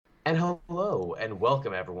And hello and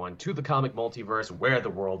welcome everyone to the comic multiverse where the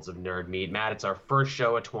worlds of nerd meet. Matt, it's our first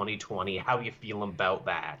show of 2020. How you feeling about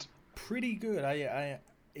that? Pretty good.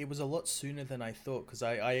 It was a lot sooner than I thought because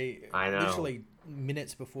I I know. literally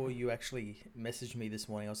minutes before you actually messaged me this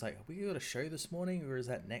morning, I was like, "Have we got a show this morning, or is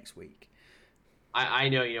that next week?" I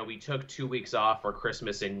know, we took 2 weeks off for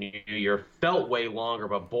Christmas and New Year. Felt way longer,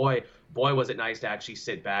 but boy, was it nice to actually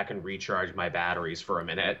sit back and recharge my batteries for a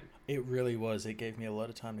minute. It really was. It gave me a lot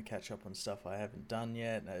of time to catch up on stuff I haven't done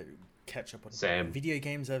yet, catch up on Same. video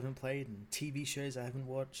games I haven't played, and TV shows I haven't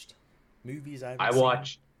watched, movies I I haven't seen.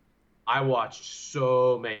 watched I watched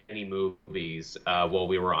so many movies while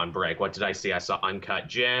we were on break. What did I see? I saw Uncut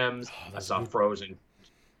Gems. Oh, I those are saw good. Frozen.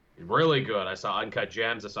 Really good. I saw Uncut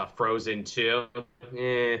Gems. I saw Frozen 2.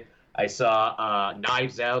 Eh. I saw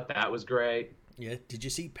Knives Out. That was great. Yeah. Did you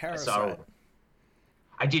see I saw. Parasite?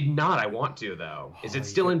 I did not. I want to though. Is Oh, it you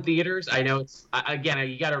still got. in theaters? I know it's again.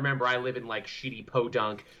 You got to remember, I live in like shitty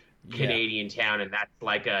podunk Yeah. Canadian town, and that's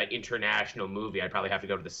like a international movie. I'd probably have to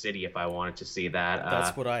go to the city if I wanted to see that.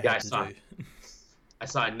 That's what I Yeah, had to do. I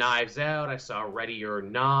saw Knives Out. I saw Ready or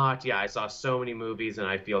Not. Yeah, I saw so many movies, and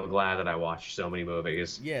I feel glad that I watched so many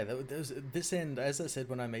movies. Yeah, this end, as I said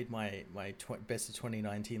when I made best of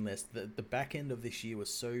 2019 list, the back end of this year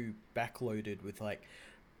was so backloaded with like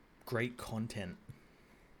great content.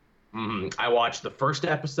 I watched the first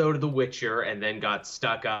episode of The Witcher and then got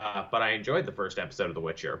stuck up, but I enjoyed the first episode of The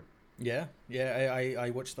Witcher. Yeah, yeah, I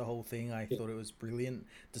watched the whole thing. I thought it was brilliant,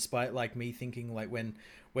 despite like me thinking like when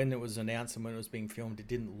it was announced and when it was being filmed, it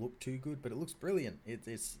didn't look too good, but it looks brilliant.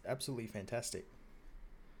 It's absolutely fantastic.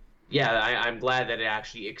 Yeah, I'm glad that it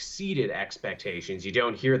actually exceeded expectations. You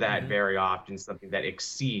don't hear that Hmm. very often, something that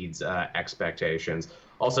exceeds expectations.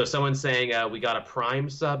 Also, someone saying we got a Prime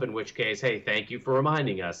sub, in which case, hey, thank you for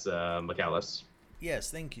reminding us, McKellis. Yes,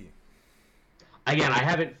 thank you. Again, I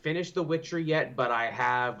haven't finished The Witcher yet, but I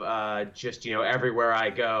have just, everywhere I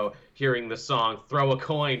go, hearing the song "Throw a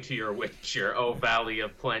Coin to Your Witcher," "Oh Valley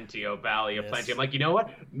of Plenty, Oh Valley of Plenty." I'm Yes. like, you know what?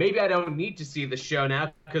 Maybe I don't need to see the show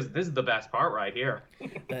now because this is the best part right here.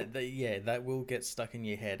 Yeah, that will get stuck in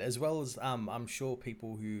your head, as well as I'm sure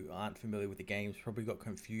people who aren't familiar with the games probably got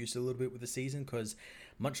confused a little bit with the season because,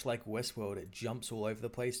 much like Westworld, it jumps all over the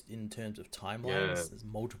place in terms of Yeah. timelines. There's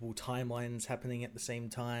multiple timelines happening at the same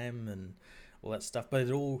time and all that stuff. But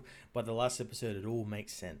it all, by the last episode, it all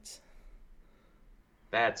makes sense.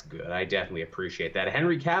 That's good. I definitely appreciate that.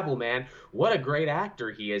 Henry Cavill, man, what a great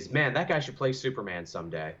actor he is. Man, that guy should play Superman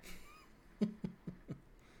someday.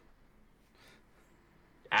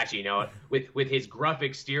 Actually, with his gruff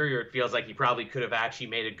exterior, it feels like he probably could have actually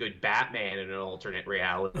made a good Batman in an alternate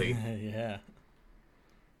reality, Yeah,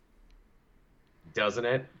 doesn't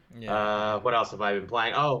it? yeah. What else have I been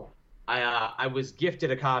playing? Oh, I was gifted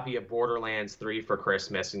a copy of Borderlands 3 for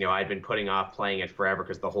Christmas. I'd been putting off playing it forever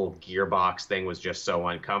because the whole Gearbox thing was just so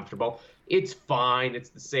uncomfortable. It's fine. It's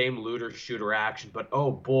the same looter shooter action, but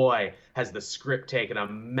oh boy, has the script taken a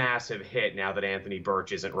massive hit now that Anthony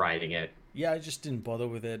Birch isn't writing it. Yeah, I just didn't bother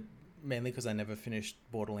with it mainly because I never finished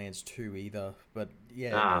Borderlands 2 either. But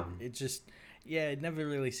yeah, Um, it just, yeah, it never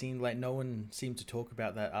really seemed like no one seemed to talk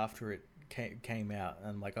about that after it came out. And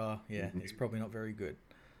I'm like, oh, yeah, it's probably not very good.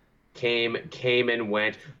 came and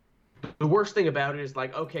went. The worst thing about it is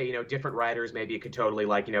like, okay, different writers, maybe it could totally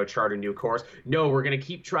like, chart a new course. No, we're gonna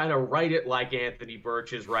keep trying to write it like Anthony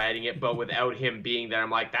Birch is writing it, but without him being there. I'm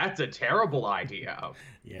like, that's a terrible idea.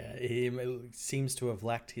 Yeah, he seems to have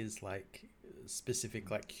lacked his like specific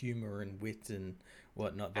like humor and wit and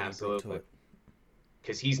whatnot that he brought to Absolutely. it.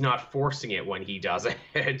 Because he's not forcing it when he does it.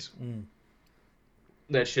 Mm.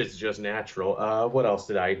 That shit's just natural. What else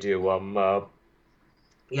did I do?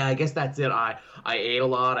 Yeah, I guess that's it. I ate a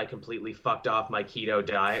lot. I completely fucked off my keto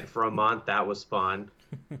diet for a month. That was fun.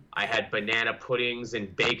 I had banana puddings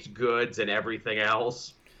and baked goods and everything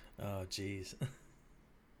else. Oh, jeez.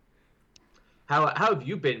 How have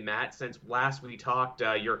you been, Matt? Since last we talked,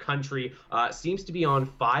 your country seems to be on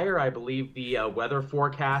fire. I believe the weather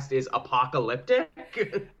forecast is apocalyptic.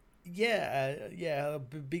 Yeah, a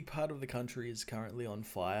big part of the country is currently on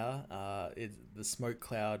fire. The smoke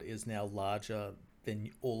cloud is now larger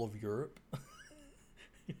than all of Europe.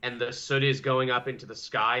 And the soot is going up into the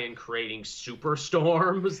sky and creating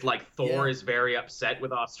superstorms. Like Yeah, Thor is very upset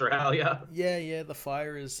with Australia. yeah. The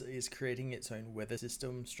fire is creating its own weather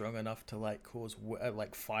system strong enough to like cause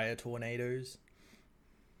like fire tornadoes.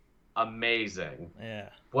 Amazing. Yeah,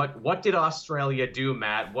 What did Australia do,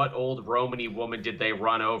 Matt? What old Romany woman did they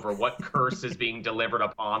run over? What curse is being delivered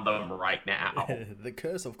upon them right now? the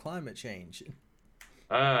curse of climate change.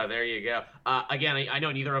 There you go. Again, I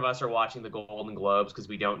know neither of us are watching the Golden Globes because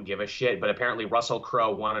we don't give a shit, but apparently Russell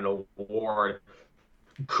Crowe won an award,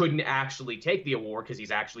 couldn't actually take the award because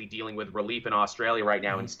he's actually dealing with relief in Australia right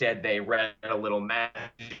now. Mhm. Instead, they read a little message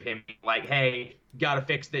of him like, hey, gotta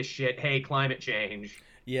fix this shit. Hey, climate change.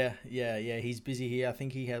 Yeah. He's busy here. I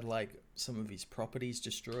think he had like some of his properties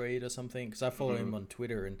destroyed or something. Because I follow him Mhm. on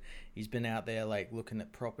Twitter, and he's been out there like looking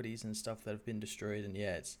at properties and stuff that have been destroyed. And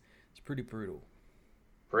yeah, it's pretty brutal.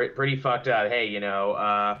 Pretty fucked up. Hey, again,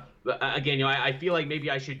 I feel like maybe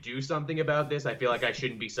I should do something about this. I feel like I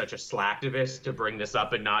shouldn't be such a slacktivist to bring this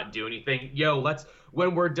up and not do anything.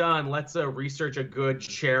 When we're done, let's research a good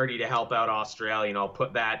charity to help out Australia, and I'll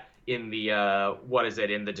put that in the what is it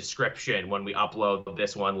in the description when we upload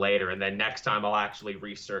this one later, and then next time I'll actually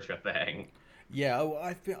research a thing. Yeah,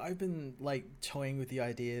 I've been like toying with the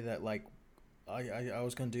idea that like I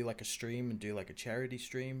was gonna do like a stream and do like a charity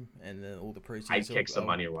stream, and then all the I'd proceeds kick some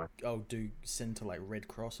money away. I'll do send to like Red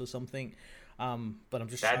Cross or something. But I'm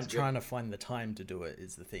That's good. trying to find the time to do it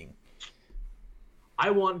is the thing.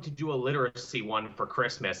 I wanted to do a literacy one for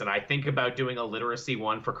Christmas, and I think about doing a literacy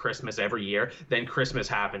one for Christmas every year. Then Christmas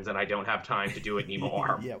happens, and I don't have time to do it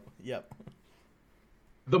anymore. Yep.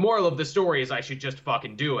 The moral of the story is I should just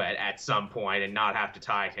fucking do it at some point and not have to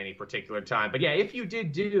tie it to any particular time. But yeah, if you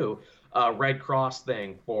did do a Red Cross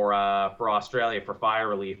thing for Australia for fire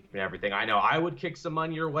relief and everything, I know I would kick some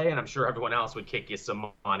money your way, and I'm sure everyone else would kick you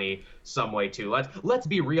some money some way too. Let's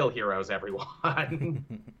be real heroes,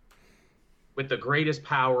 everyone. With the greatest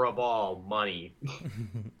power of all, money.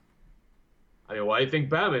 I mean, why do you think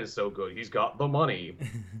Batman is so good? He's got the money.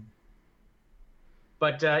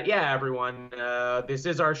 But yeah, everyone, this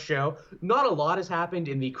is our show. Not a lot has happened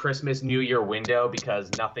in the Christmas New Year window because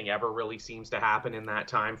nothing ever really seems to happen in that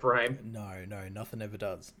time frame. No, nothing ever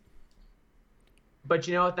does. But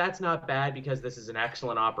you know what? That's not bad because this is an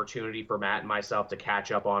excellent opportunity for Matt and myself to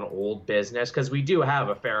catch up on old business because we do have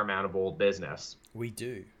a fair amount of old business. We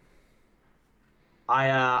do.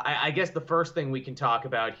 I guess the first thing we can talk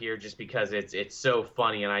about here, just because it's so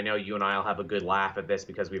funny, and I know you and I'll have a good laugh at this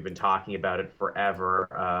because we've been talking about it forever.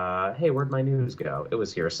 Hey, where'd my news go? It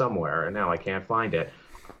was here somewhere, and now I can't find it.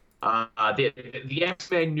 The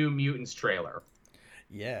X-Men New Mutants trailer.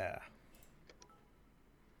 Yeah.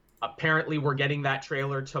 Apparently, we're getting that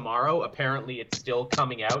trailer tomorrow. Apparently, it's still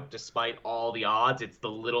coming out despite all the odds. It's the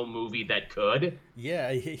little movie that could.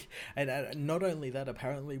 Yeah, and not only that,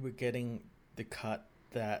 apparently we're getting the cut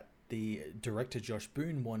that the director Josh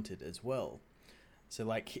Boone wanted as well. So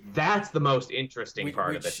like that's the most interesting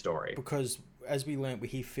part of the story, because as we learned,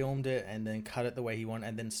 he filmed it and then cut it the way he wanted,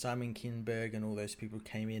 and then Simon Kinberg and all those people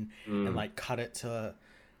came in and like cut it to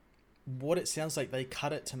what it sounds like they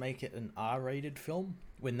cut it to make it an R-rated film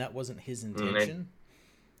when that wasn't his intention.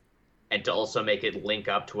 And to also make it link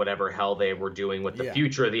up to whatever hell they were doing with the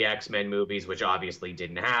future of the X-Men movies, which obviously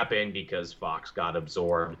didn't happen because Fox got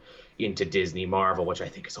absorbed into Disney Marvel, which I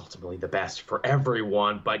think is ultimately the best for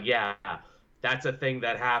everyone. But yeah, that's a thing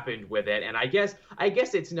that happened with it. And I guess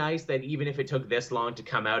it's nice that even if it took this long to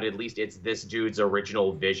come out, at least it's this dude's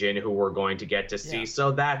original vision who we're going to get to see. Yeah.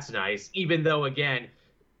 So that's nice, even though, again,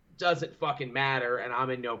 doesn't fucking matter, and I'm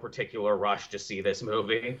in no particular rush to see this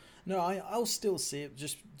movie. No, I'll still see it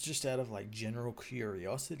just out of like general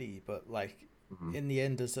curiosity, but like in the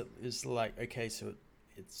end, is like okay, so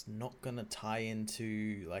it's not gonna tie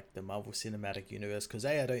into like the Marvel Cinematic Universe because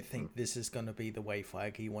I don't think this is gonna be the way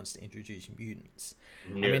Feige wants to introduce mutants.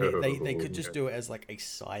 No, I mean, they could just do it as like a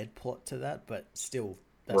side plot to that, but still,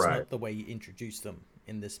 that's not the way you introduce them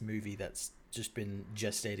in this movie that's just been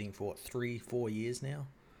gestating for 3-4 years now.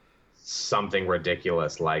 Something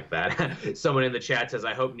ridiculous like that. Someone in the chat says,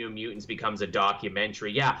 I hope New Mutants becomes a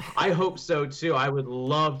documentary. Yeah, I hope so too. I would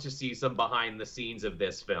love to see some behind the scenes of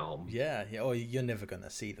this film. Yeah. Oh, you're never going to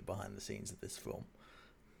see the behind the scenes of this film.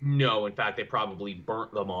 No, in fact, they probably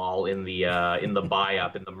burnt them all in the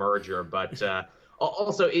buy-up, in the merger. But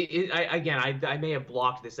also, I may have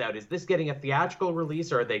blocked this out. Is this getting a theatrical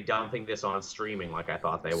release, or are they dumping this on streaming like I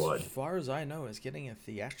thought they would? As far as I know, it's getting a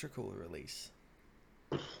theatrical release.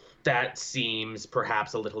 That seems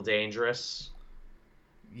perhaps a little dangerous.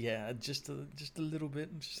 Yeah, just a little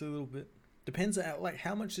bit, Depends on like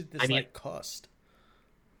how much did this cost?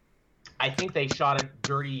 I think they shot it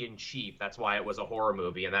dirty and cheap. That's why it was a horror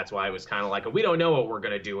movie, and that's why it was kind of like we don't know what we're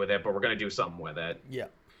gonna do with it, but we're gonna do something with it. Yeah.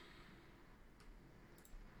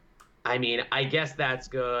 I mean, I guess that's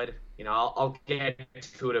good. You know, I'll get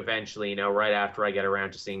to it eventually. You know, right after I get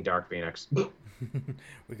around to seeing Dark Phoenix.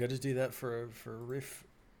 We got to do that for a riff.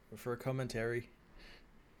 For a commentary.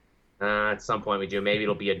 At some point we do. Maybe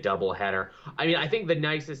it'll be a double header. I mean, I think the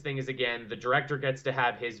nicest thing is, again, the director gets to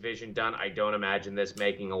have his vision done. I don't imagine this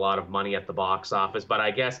making a lot of money at the box office, but I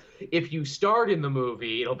guess if you starred in the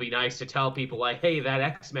movie, it'll be nice to tell people like, hey, that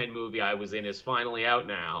X-Men movie I was in is finally out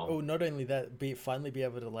now. Oh, not only that, finally be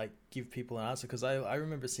able to like give people an answer, because I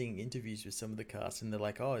remember seeing interviews with some of the cast and they're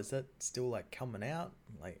like, oh, is that still like coming out?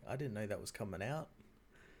 Like, I didn't know that was coming out.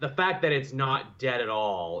 The fact that it's not dead at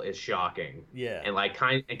all is shocking. Yeah. And like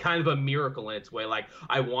kind of a miracle in its way. Like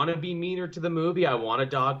I want to be meaner to the movie. I want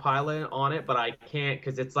to dogpile it on it, but I can't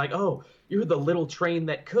because it's like, oh, you're the little train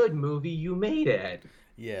that could movie. You made it.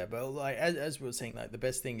 Yeah, but like as we were saying, like the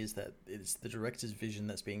best thing is that it's the director's vision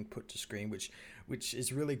that's being put to screen, which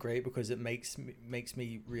is really great because it makes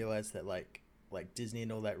me realize that like Disney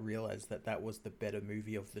and all that realize that that was the better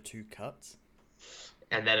movie of the two cuts.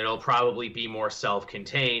 And then it'll probably be more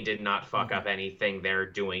self-contained and not fuck up anything they're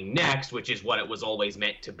doing next, which is what it was always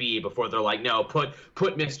meant to be before they're like, no, put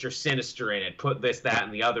Mr. Sinister in it, put this, that,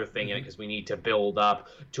 and the other thing in it because we need to build up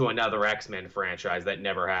to another X-Men franchise that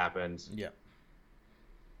never happened. Yeah.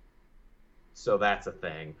 So that's a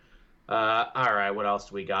thing. All right, what else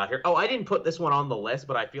do we got here? Oh, I didn't put this one on the list,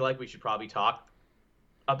 but I feel like we should probably talk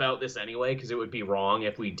about this anyway because it would be wrong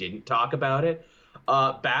if we didn't talk about it.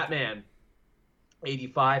 Batman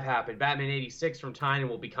 85 happened. Batman 86 from Tynan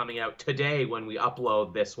will be coming out today when we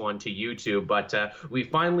upload this one to YouTube. But we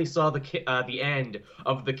finally saw the end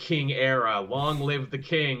of the King era. Long live the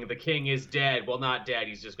King. The King is dead. Well, not dead.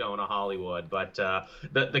 He's just going to Hollywood. But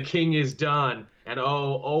the King is done. And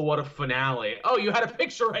oh, what a finale. Oh, you had a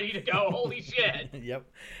picture ready to go. Holy shit. Yep.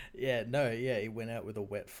 Yeah, no, yeah, he went out with a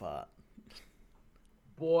wet fart.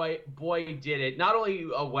 Boy, did it. Not only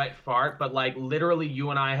a wet fart, but like literally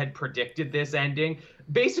you and I had predicted this ending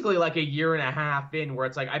basically like a year and a half in where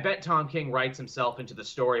it's like, I bet Tom King writes himself into the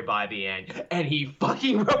story by the end. And he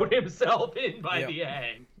fucking wrote himself in by the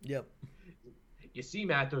end. Yep. You see,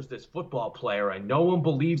 Matt, there's this football player, and no one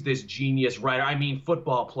believes this genius writer. I mean,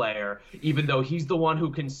 football player, even though he's the one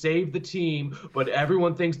who can save the team. But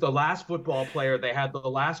everyone thinks the last football player they had, the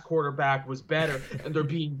last quarterback, was better. And they're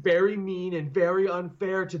being very mean and very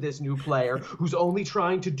unfair to this new player who's only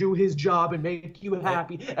trying to do his job and make you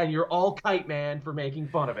happy. And you're all kite man for making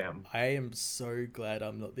fun of him. I am so glad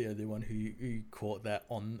I'm not the only one who caught that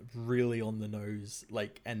really on the nose,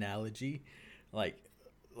 like, analogy.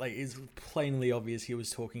 Like it's plainly obvious he was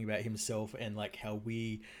talking about himself and like how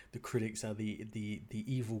we, the critics, are the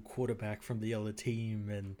evil quarterback from the other team,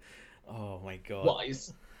 and oh my god. Well,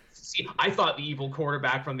 see, I thought the evil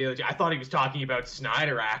quarterback from the other team, I thought he was talking about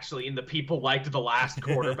Snyder actually, and the people liked the last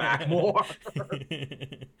quarterback more.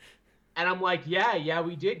 And I'm like, yeah,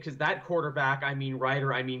 we did, because that quarterback,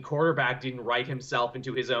 quarterback didn't write himself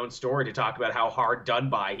into his own story to talk about how hard done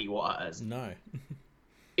by he was. No.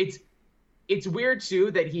 It's weird,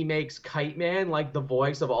 too, that he makes Kite Man like the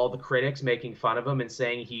voice of all the critics making fun of him and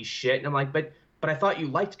saying he's shit. And I'm like, but I thought you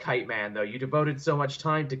liked Kite Man, though. You devoted so much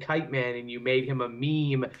time to Kite Man and you made him a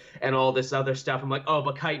meme and all this other stuff. I'm like, oh,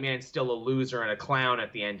 but Kite Man's still a loser and a clown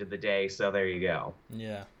at the end of the day. So there you go.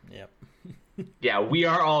 Yeah, yep. Yeah, we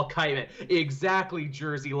are all Kite Man. Exactly,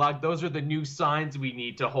 Jersey Lug. Those are the new signs we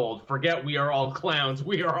need to hold. Forget we are all clowns.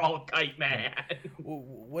 We are all Kite Man. Well,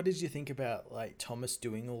 what did you think about like Thomas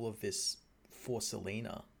doing all of this for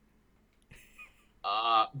Selena?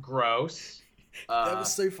 Gross. That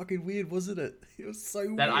was so fucking weird, wasn't it? It was so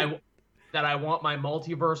weird. That I want my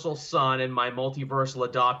multiversal son and my multiversal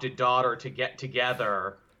adopted daughter to get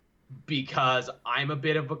together because I'm a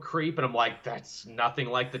bit of a creep, and I'm like, that's nothing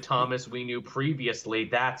like the Thomas we knew previously.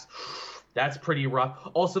 That's pretty rough.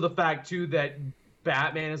 Also, the fact too that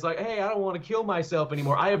Batman is like, hey, I don't want to kill myself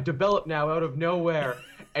anymore. I have developed now out of nowhere.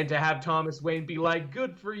 And to have Thomas Wayne be like,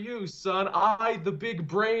 good for you, son. I, the big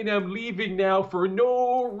brain, am leaving now for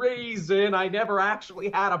no reason. I never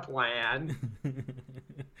actually had a plan.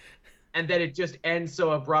 And then it just ends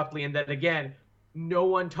so abruptly. And then again, no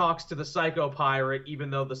one talks to the Psycho Pirate, even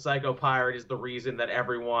though the Psycho Pirate is the reason that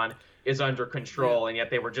everyone is under control. Yeah. And yet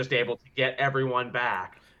they were just able to get everyone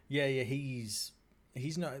back. Yeah, he's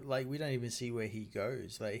not, like, we don't even see where he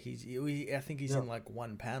goes. Like, I think he's in like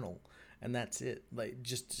one panel. And that's it. Like,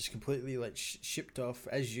 just completely like shipped off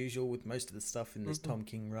as usual with most of the stuff in this Tom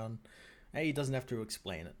King run. Hey, he doesn't have to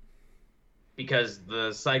explain it. Because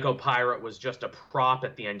the Psycho Pirate was just a prop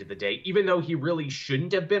at the end of the day, even though he really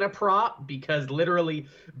shouldn't have been a prop, because literally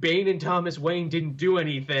Bane and Thomas Wayne didn't do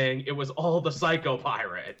anything. It was all the Psycho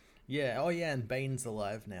Pirate. Yeah. Oh, yeah. And Bane's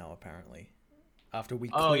alive now, apparently. After we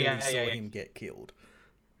clearly saw him get killed.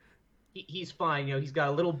 he's fine. He's got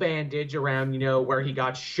a little bandage around, where he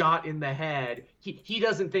got shot in the head. He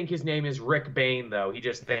doesn't think his name is Rick Bane, though. He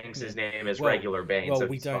just thinks Yeah. his name is Well, regular Bane, well, so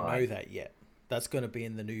we he's don't know fine. that yet. That's going to be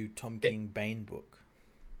in the new Tom King Bane book.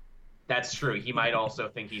 That's true. He might also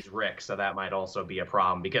think he's Rick, so that might also be a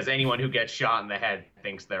problem because anyone who gets shot in the head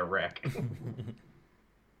thinks they're Rick.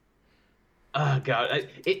 Oh God,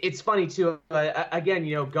 it's funny too. Again,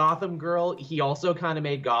 Gotham Girl. He also kind of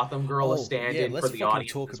made Gotham Girl a Oh yeah, stand-in for let's the fucking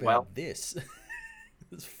audience talk as well. about this.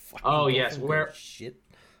 This fucking Oh yes, Gotham Girl where shit.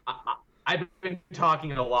 I've been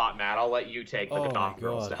talking a lot, Matt. I'll let you take the Oh my Gotham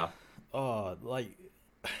Girl god. stuff. Oh, like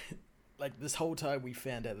this whole time we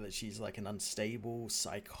found out that she's like an unstable,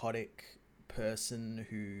 psychotic person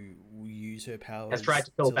who will use her Has powers tried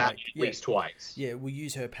to kill to Batman at least twice. yeah, will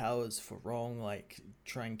use her powers for wrong, like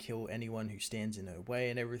try and kill anyone who stands in her way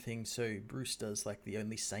and everything. So Bruce does like the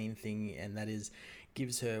only sane thing, and that is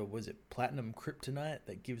gives her, was it platinum kryptonite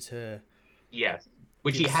that gives her Yes.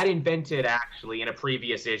 Which he gives had invented actually in a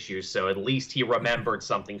previous issue, so at least he remembered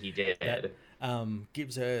something he that did.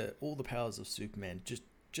 gives her all the powers of Superman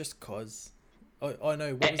just cause. Oh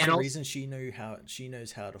no, what was And the also, reason she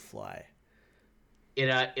knows how to fly?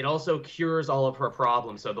 it also cures all of her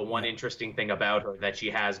problems. So the one Yeah. interesting thing about her that she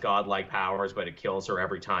has godlike powers, but it kills her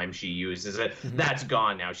every time she uses it. That's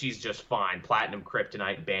gone now. She's just fine. Platinum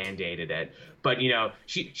kryptonite band-aided it. But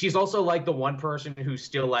she's also like the one person who's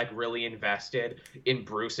still like really invested in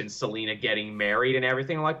Bruce and Selina getting married and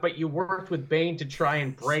everything. I'm like, but you worked with Bane to try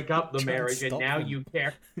and break up the Try and marriage, and stop now them. you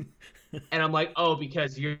care. And I'm like, oh,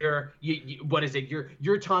 because what is it?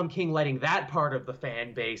 You're Tom King letting that part of the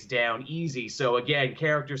fan base down easy. So again,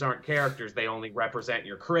 characters aren't characters; they only represent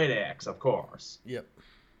your critics, of course. Yep.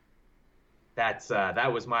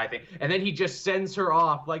 That was my thing. And then he just sends her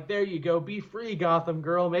off, like, there you go, be free, Gotham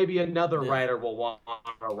Girl. Maybe another Yeah. writer will want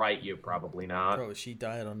to write you. Probably not. Bro, she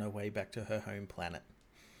died on her way back to her home planet.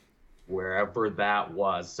 Wherever that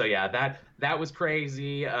was. So yeah, that was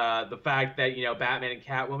crazy. The fact that Batman and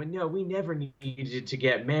Catwoman, no, we never needed to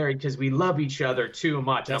get married because we love each other too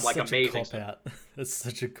much. And That's I'm like, such amazing. a cop out. That's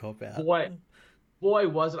such a cop out. Boy,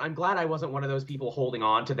 wasn't I'm glad I wasn't one of those people holding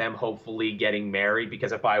on to them, hopefully getting married.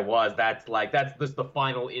 Because if I was, that's just the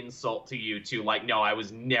final insult to you too. Like, no, I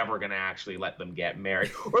was never gonna actually let them get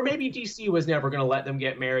married, or maybe DC was never gonna let them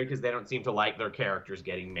get married because they don't seem to like their characters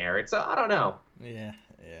getting married. So I don't know. Yeah,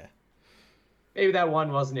 yeah. Maybe that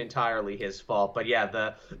one wasn't entirely his fault, but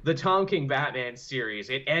yeah, the Tom King Batman series,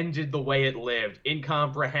 it ended the way it lived,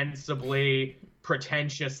 incomprehensibly,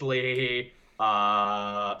 pretentiously,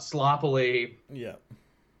 sloppily. Yeah.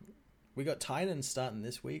 We got Tynan starting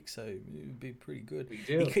this week, so it would be pretty good. We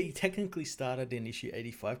do. He technically started in issue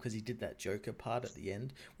 85 because he did that Joker part at the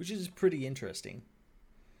end, which is pretty interesting.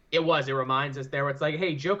 It reminds us there, it's like,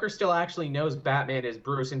 hey, Joker still actually knows Batman is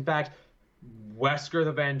Bruce. In fact, Wesker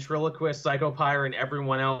the ventriloquist, Psychopirate, and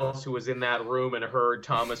everyone else who was in that room and heard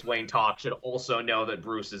Thomas Wayne talk should also know that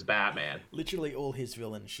Bruce is Batman. Literally all his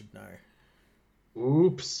villains should know.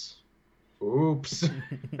 Oops.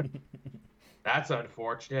 That's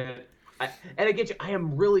unfortunate. And again, I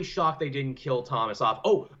am really shocked they didn't kill Thomas off.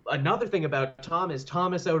 Oh, another thing about Thomas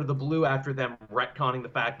out of the blue, after them retconning the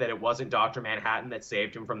fact that it wasn't Dr. Manhattan that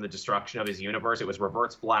saved him from the destruction of his universe, it was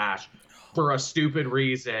Reverse Flash for a stupid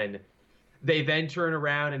reason. They then turn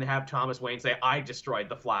around and have Thomas Wayne say, I destroyed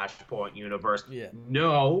the Flashpoint universe. Yeah.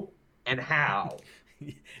 No, and how?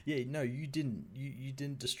 Yeah, no, you didn't. You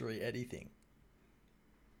didn't destroy anything.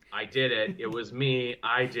 I did it. It was me.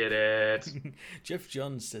 I did it. Jeff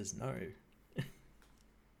Johns says no.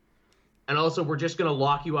 And also, we're just gonna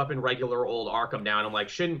lock you up in regular old Arkham now. And I'm like,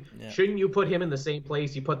 shouldn't you put him in the same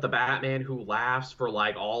place you put the Batman who laughs for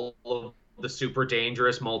like all of the super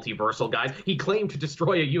dangerous multiversal guys? He claimed to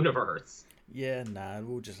destroy a universe. Yeah, nah,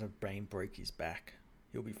 we'll just have Brain break his back.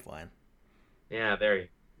 He'll be fine. Yeah, there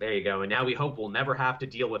you go. And now we hope we'll never have to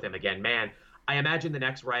deal with him again. Man, I imagine the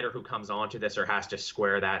next writer who comes onto this or has to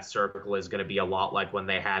square that circle is going to be a lot like when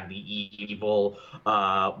they had the evil,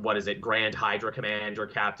 Grand Hydra Commander,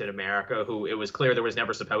 Captain America, who it was clear there was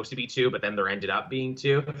never supposed to be two, but then there ended up being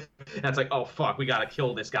two. And it's like, oh, fuck, we got to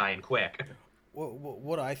kill this guy and quick.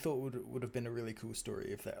 What I thought would have been a really cool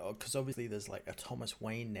story if that, because obviously there's like a Thomas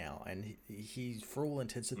Wayne now, and he for all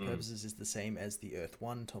intents and purposes is the same as the Earth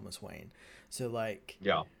 1 Thomas Wayne. So like,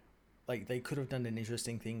 yeah. Like, they could have done an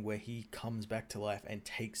interesting thing where he comes back to life and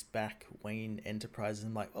takes back Wayne Enterprises.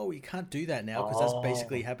 And like, oh, you can't do that now because that's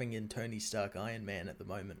basically happening in Tony Stark Iron Man at the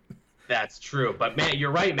moment. That's true. But, man,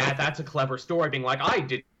 you're right, Matt. That's a clever story, being like, I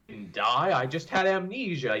didn't die. I just had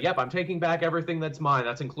amnesia. Yep, I'm taking back everything that's mine.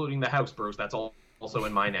 That's including the house, Bruce. That's also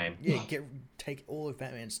in my name. Yeah, take all of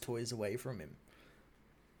Batman's toys away from him.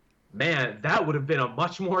 Man, that would have been a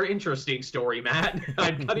much more interesting story, Matt.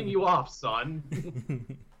 I'm cutting you off, son.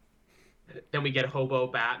 Then we get hobo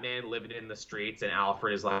Batman living in the streets, and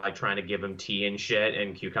Alfred is like trying to give him tea and shit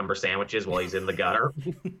and cucumber sandwiches while he's in the gutter.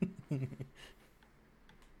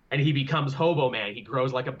 And he becomes hobo man. He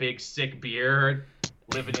grows like a big sick beard,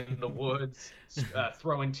 living in the woods,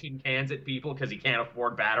 throwing tin cans at people because he can't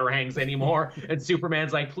afford batarangs anymore. And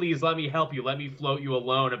Superman's like, please let me help you. Let me float you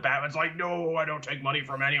alone. And Batman's like, no, I don't take money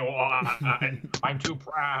from anyone. I'm too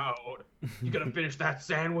proud. You gotta finish that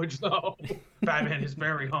sandwich, though. Batman is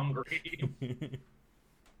very hungry.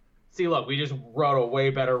 See, look, we just wrote a way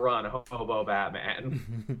better run, Hobo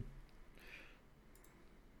Batman.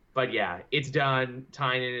 But yeah, it's done.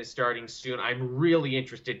 Tynion is starting soon. I'm really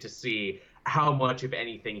interested to see how much, if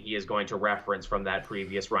anything, he is going to reference from that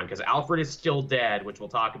previous run, because Alfred is still dead, which we'll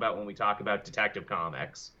talk about when we talk about Detective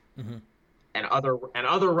Comics. Mm-hmm. And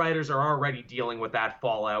other writers are already dealing with that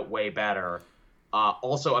fallout way better.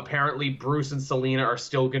 Also, apparently, Bruce and Selina are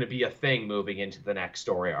still going to be a thing moving into the next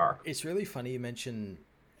story arc. It's really funny you mention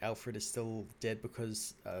Alfred is still dead,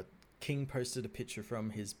 because King posted a picture from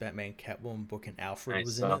his Batman Catwoman book and Alfred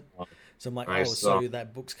was in it. So I'm like, so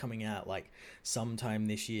that book's coming out like sometime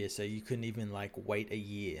this year, so you couldn't even like wait a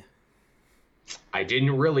year. I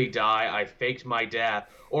didn't really die. I faked my death.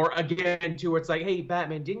 Or again, too, it's like, hey,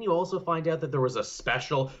 Batman, didn't you also find out that there was a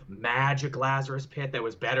special magic Lazarus pit that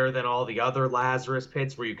was better than all the other Lazarus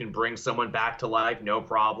pits where you can bring someone back to life, no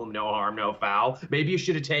problem, no harm, no foul? Maybe you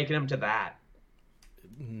should have taken him to that.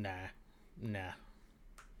 Nah.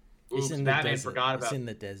 Oops, it's in Batman the desert. Forgot about. It's in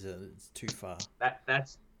the desert. It's too far.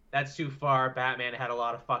 That's too far. Batman had a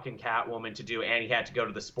lot of fucking Catwoman to do, and he had to go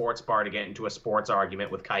to the sports bar to get into a sports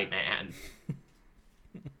argument with Kite Man.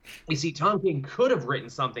 You see, Tom King could have written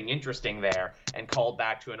something interesting there and called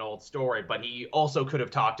back to an old story, but he also could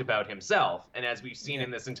have talked about himself. And as we've seen in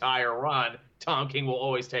this entire run, Tom King will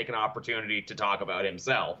always take an opportunity to talk about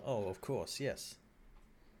himself. Oh, of course, yes.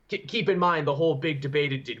 Keep in mind, the whole big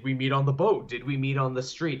debate, did we meet on the boat? Did we meet on the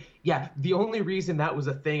street? Yeah, the only reason that was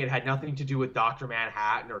a thing, it had nothing to do with Dr.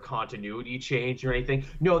 Manhattan or continuity change or anything.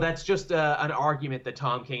 No, that's just an argument that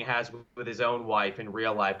Tom King has with his own wife in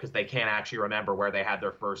real life, because they can't actually remember where they had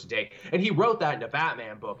their first date. And he wrote that in a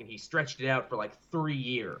Batman book, and he stretched it out for like 3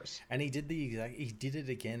 years. And he did it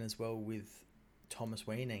again as well with Thomas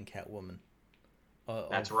Wayne and Catwoman.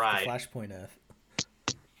 That's right. The Flashpoint Earth.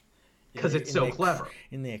 Because it's so clever.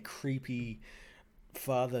 In their creepy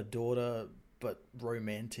father-daughter, but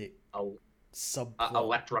romantic subplot.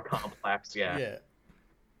 Electra complex, yeah. Yeah.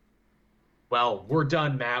 Well, we're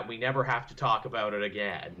done, Matt. We never have to talk about it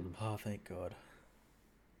again. Oh, thank God.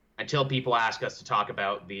 Until people ask us to talk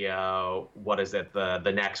about the,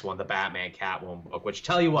 the next one, the Batman Catwoman book, which,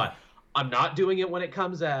 tell you what, I'm not doing it when it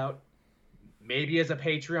comes out. Maybe as a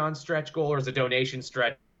Patreon stretch goal or as a donation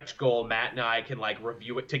stretch goal, Matt and I can like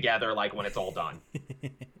review it together like when it's all done.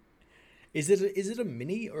 Is it a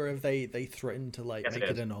mini, or have they threatened to like make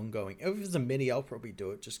it an ongoing? If it's a mini, I'll probably do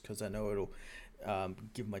it just because I know it'll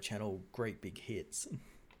give my channel great big hits.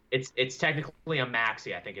 It's technically a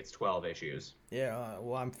maxi. I think it's 12 issues. Yeah,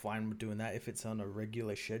 well, I'm fine with doing that if it's on a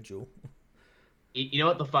regular schedule. You know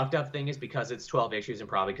what the fucked up thing is? Because it's 12 issues and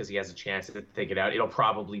probably because he has a chance to think it out, it'll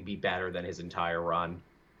probably be better than his entire run.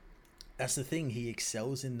 That's the thing. He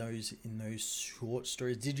excels in those short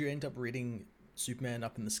stories. Did you end up reading Superman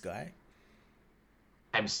Up in the Sky?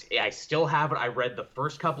 I still have it. I read the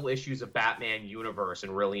first couple issues of Batman Universe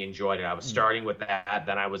and really enjoyed it. I was starting with that,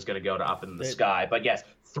 then I was going to go to Up in the Sky. But yes,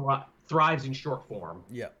 thrives in short form.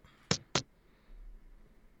 Yeah.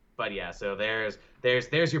 But yeah, so there's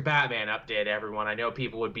your Batman update, everyone. I know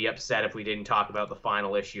people would be upset if we didn't talk about the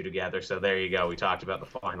final issue together. So there you go. We talked about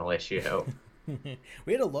the final issue.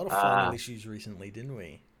 We had a lot of final issues recently, didn't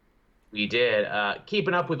we? We did.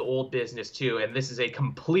 Keeping up with old business, too. And this is a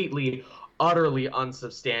completely, utterly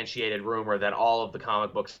unsubstantiated rumor that all of the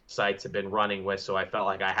comic book sites have been running with. So I felt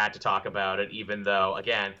like I had to talk about it, even though,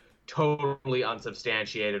 again, totally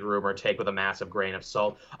unsubstantiated rumor, take with a massive grain of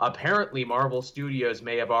salt. Apparently, Marvel Studios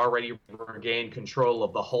may have already regained control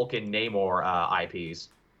of the Hulk and Namor IPs.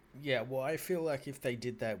 Yeah, well, I feel like if they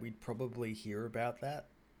did that, we'd probably hear about that.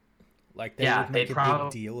 Like, they would make a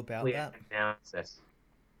big deal about that.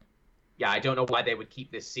 Yeah, I don't know why they would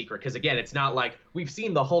keep this secret. Because, again, it's not like... We've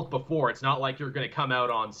seen the Hulk before. It's not like you're going to come out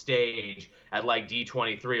on stage at, like,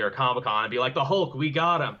 D23 or Comic-Con and be like, the Hulk, we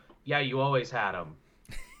got him. Yeah, you always had him.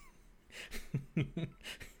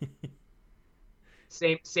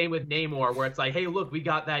 same with Namor, where it's like, hey, look, we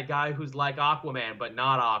got that guy who's like Aquaman, but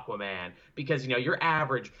not Aquaman, because your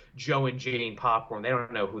average Joe and Jane popcorn, they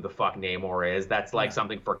don't know who the fuck Namor is. That's like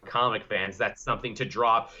something for comic fans. That's something to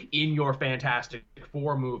drop in your Fantastic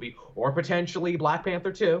Four movie, or potentially Black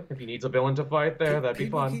Panther 2, if he needs a villain to fight there. That'd be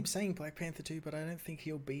fun. People keep saying Black Panther 2, but I don't think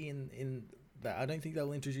he'll be in that. I don't think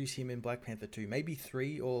they'll introduce him in Black Panther 2. Maybe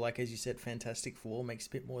 3, or like as you said, Fantastic Four makes a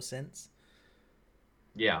bit more sense.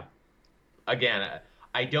 Yeah. Again,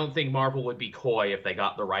 I don't think Marvel would be coy if they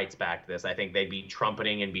got the rights back to this. I think they'd be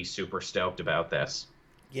trumpeting and be super stoked about this.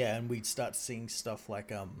 Yeah, and we'd start seeing stuff like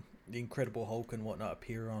the Incredible Hulk and whatnot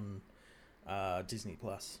appear on Disney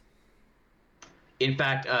Plus. In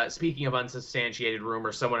fact, speaking of unsubstantiated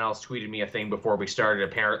rumors, someone else tweeted me a thing before we started.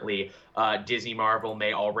 Apparently, Disney Marvel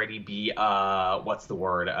may already be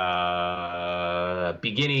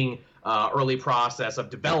beginning early process of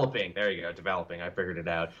developing. There you go, developing. I figured it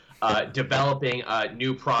out. Developing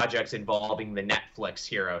new projects involving the Netflix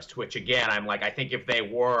heroes. To which again, I'm like, I think if they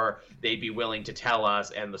were, they'd be willing to tell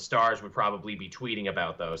us, and the stars would probably be tweeting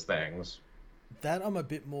about those things. That I'm a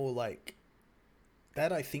bit more like.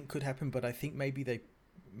 That I think could happen, but I think maybe they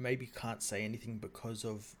can't say anything because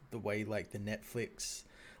of the way like the Netflix,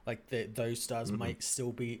 like those stars might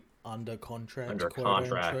still be under contract,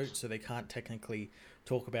 so they can't technically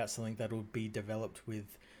talk about something that will be developed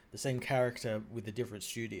with the same character with a different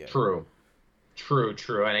studio. True.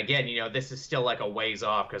 And again, this is still like a ways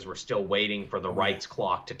off because we're still waiting for the rights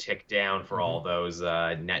clock to tick down for all those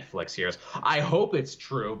Netflix heroes. I hope it's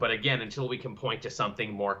true, but again, until we can point to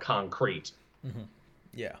something more concrete.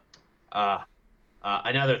 Yeah.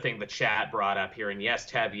 Another thing the chat brought up here, and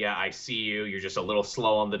yes, Tevya, I see you. You're just a little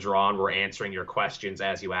slow on the draw, and we're answering your questions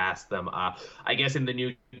as you ask them. I guess in the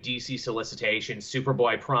new DC solicitation,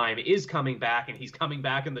 Superboy Prime is coming back, and he's coming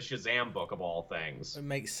back in the Shazam book of all things. It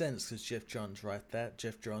makes sense because Jeff Johns wrote that.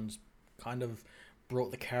 Jeff Johns kind of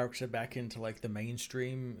brought the character back into like the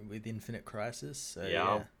mainstream with Infinite Crisis. So,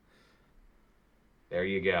 yeah. There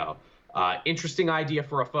you go. Interesting idea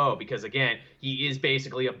for a foe, because again, he is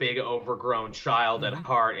basically a big overgrown child at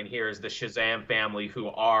heart, and here's the Shazam family who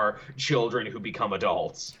are children who become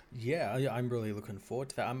adults. Yeah, I'm really looking forward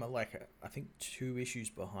to that. I'm like, I think 2 issues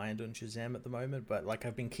behind on Shazam at the moment, but like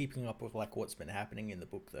I've been keeping up with like what's been happening in the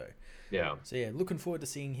book though. Yeah. So yeah, looking forward to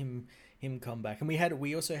seeing him come back. And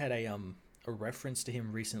we also had a reference to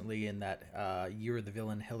him recently in that Year of the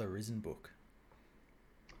Villain Hell Arisen book.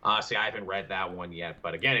 See, I haven't read that one yet,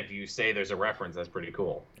 but again, if you say there's a reference, that's pretty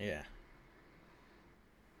cool. Yeah.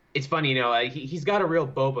 It's funny, he's got a real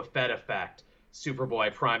Boba Fett effect,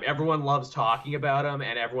 Superboy Prime. Everyone loves talking about him,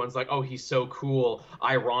 and everyone's like, oh, he's so cool,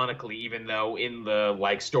 ironically, even though in the,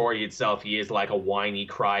 like, story itself, he is like a whiny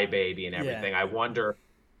crybaby and everything. Yeah.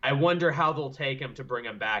 I wonder how they'll take him to bring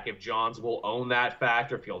him back, if Johns will own that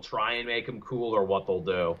fact, or if he'll try and make him cool, or what they'll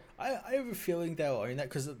do. I have a feeling they'll own that,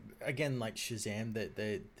 because, again, like Shazam,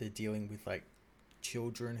 they're dealing with, like,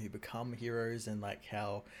 children who become heroes, and, like,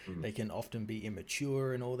 how they can often be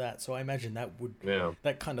immature and all that. So I imagine that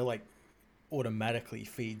that kind of, like, automatically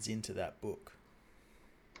feeds into that book.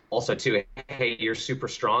 Also, too, hey, you're super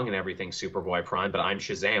strong and everything, Superboy Prime, but I'm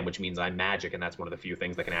Shazam, which means I'm magic, and that's one of the few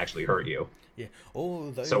things that can actually hurt you. Yeah.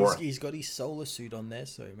 Oh, he's got his solar suit on there,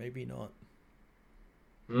 so maybe not.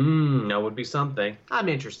 That would be something. I'm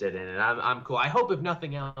interested in it. I'm cool. I hope, if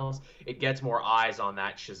nothing else, it gets more eyes on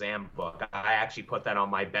that Shazam book. I actually put that on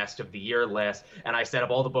my best of the year list, and I said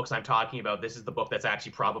of all the books I'm talking about, this is the book that's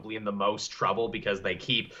actually probably in the most trouble, because they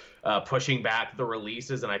keep pushing back the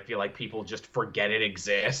releases, and I feel like people just forget it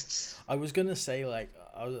exists. I was gonna say, like,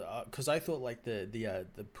 because I thought like the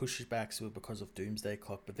pushbacks were because of Doomsday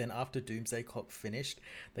Clock, but then after Doomsday Clock finished,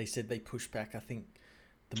 they said they pushed back, I think,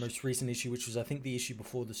 the most recent issue, which was, I think, the issue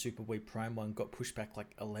before the Superboy Prime one, got pushed back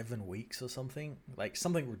like 11 weeks or something. Like,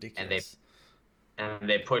 something ridiculous. And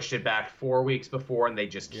they pushed it back 4 weeks before, and they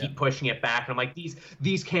just keep pushing it back. And I'm like,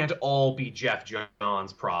 these can't all be Jeff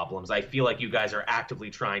Johns' problems. I feel like you guys are actively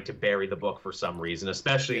trying to bury the book for some reason,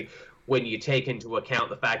 especially when you take into account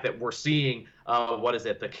the fact that we're seeing,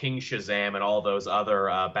 the King Shazam and all those other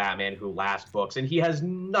Batman Who Last books, and he has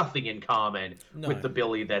nothing in common with the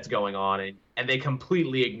Billy that's going on, and they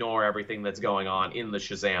completely ignore everything that's going on in the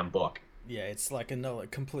Shazam book. Yeah, it's like another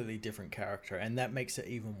completely different character, and that makes it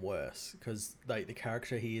even worse, because like the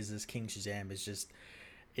character he is as King Shazam is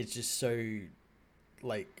just so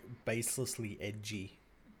like baselessly edgy.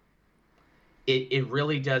 It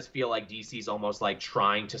really does feel like DC's almost like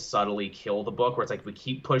trying to subtly kill the book, where it's like, we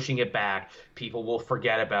keep pushing it back, people will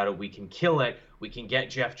forget about it, we can kill it, we can get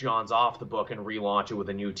Jeff Johns off the book and relaunch it with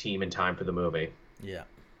a new team in time for the movie. Yeah.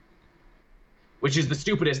 which is the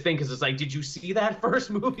stupidest thing because it's like, did you see that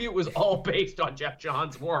first movie? It was all based on Jeff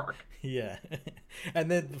Johns' work. Yeah.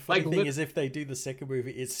 And then the funny thing is, if they do the second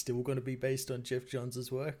movie, it's still going to be based on Jeff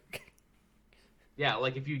Johns' work. Yeah,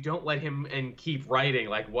 like if you don't let him and keep writing,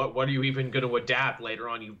 like what are you even going to adapt later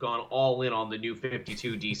on? You've gone all in on the new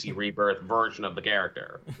 52 DC Rebirth version of the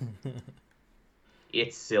character.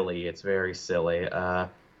 It's silly. It's very silly.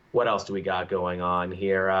 What else do we got going on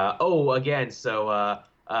here?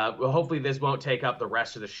 Hopefully this won't take up the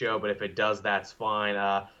rest of the show, but if it does, that's fine.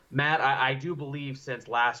 Matt, I do believe since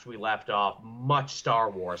last we left off, much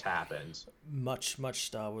Star Wars happened. Much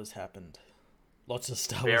Star Wars happened. Lots of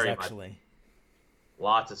Star Wars, actually.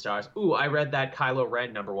 Lots of stars. Ooh, I read that Kylo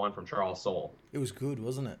Ren #1 from Charles Soule. It was good,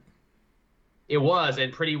 wasn't it? It was,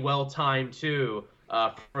 and pretty well timed, too,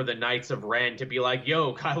 for the Knights of Ren to be like,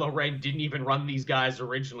 yo, Kylo Ren didn't even run these guys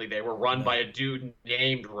originally. They were run by a dude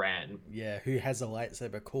named Ren. Yeah, who has a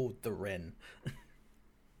lightsaber called the Ren.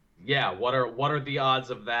 Yeah, what are the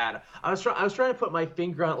odds of that? I was trying to put my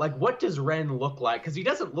finger on, like, what does Ren look like? Because he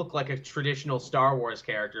doesn't look like a traditional Star Wars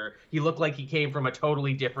character. He looked like he came from a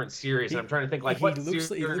totally different series. And I'm trying to think, like, he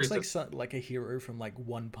looks like a hero from, like,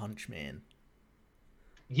 One Punch Man.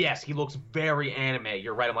 Yes, he looks very anime.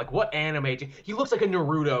 You're right. I'm like, what anime? He looks like a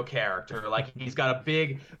Naruto character. Like, he's got a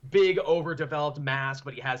big overdeveloped mask,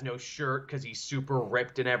 but he has no shirt because he's super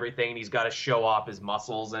ripped and everything. And he's got to show off his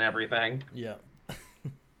muscles and everything. Yeah.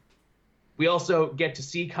 We also get to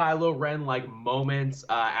see Kylo Ren, like, moments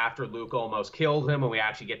after Luke almost killed him, and we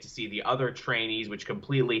actually get to see the other trainees, which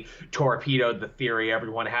completely torpedoed the theory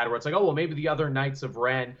everyone had, where it's like, oh, well, maybe the other Knights of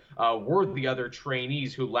Ren were the other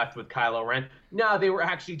trainees who left with Kylo Ren. No, they were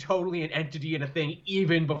actually totally an entity and a thing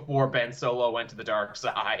even before Ben Solo went to the dark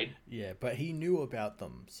side. Yeah, but he knew about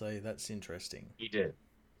them, so that's interesting. He did.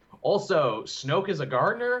 Also, Snoke is a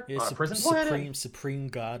gardener on a prison planet? Supreme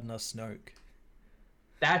Gardener Snoke.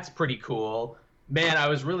 That's pretty cool. Man, I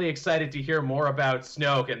was really excited to hear more about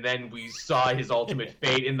Snoke, and then we saw his ultimate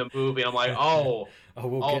fate in the movie, and I'm like,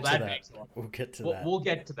 we'll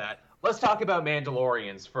get to that. Let's talk about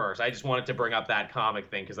Mandalorians first. I just wanted to bring up that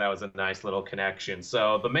comic thing because that was a nice little connection.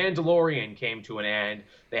 So The Mandalorian came to an end.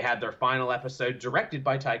 They had their final episode directed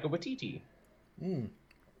by Taika Waititi.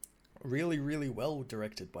 Really, really well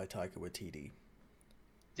directed by Taika Waititi.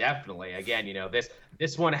 Definitely. Again,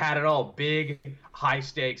 this one had it all. Big,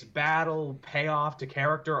 high-stakes battle, payoff to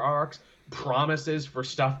character arcs, promises for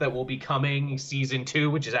stuff that will be coming season 2,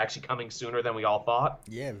 which is actually coming sooner than we all thought.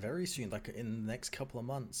 Yeah, very soon, like in the next couple of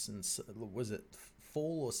months. And was it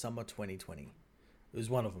fall or summer 2020? It was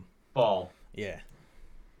one of them. Fall. Yeah.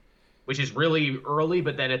 Which is really early,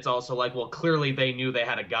 but then it's also like, well, clearly they knew they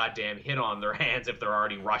had a goddamn hit on their hands if they're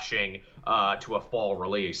already rushing to a fall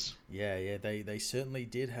release. Yeah, they certainly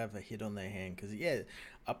did have a hit on their hand. Because,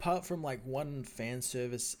 apart from like one fan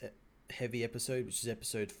service heavy episode, which is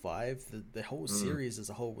episode 5, the whole series as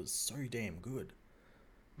a whole was so damn good.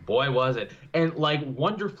 Boy, was it. And, like,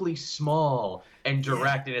 wonderfully small and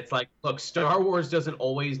direct. Yeah. And it's like, look, Star Wars doesn't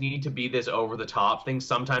always need to be this over-the-top thing.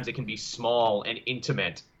 Sometimes it can be small and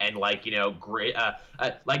intimate and, like,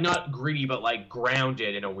 like, not gritty, but, like,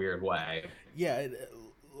 grounded in a weird way. Yeah,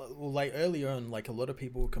 well, like, early on, like, a lot of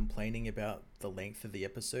people were complaining about the length of the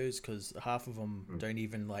episodes because half of them don't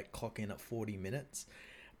even, like, clock in at 40 minutes.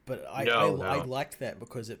 But I liked that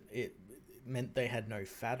because it meant they had no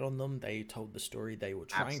fat on them. They told the story they were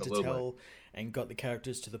trying to tell and got the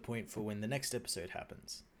characters to the point for when the next episode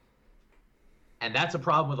happens. And that's a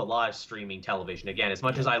problem with a lot of streaming television. Again, as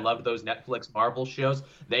much as I loved those Netflix Marvel shows,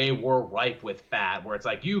 they were ripe with fat, where it's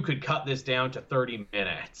like, you could cut this down to 30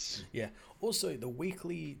 minutes. Yeah. Also, the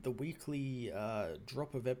weekly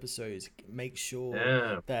drop of episodes makes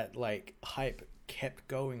sure that, like, hype kept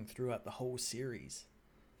going throughout the whole series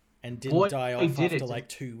and didn't die off after, like,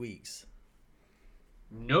 2 weeks.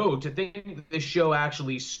 No, to think that this show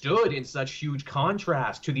actually stood in such huge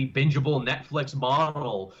contrast to the bingeable Netflix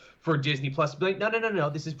model for Disney Plus. Like, no,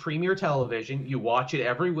 this is premiere television. You watch it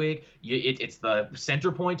every week. It's the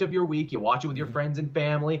center point of your week. You watch it with your friends and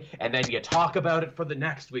family, and then you talk about it for the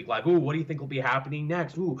next week. Like, ooh, what do you think will be happening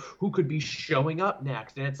next? Ooh, who could be showing up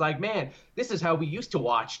next? And it's like, man, this is how we used to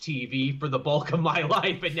watch TV for the bulk of my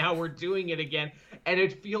life, and now we're doing it again, and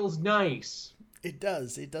it feels nice. It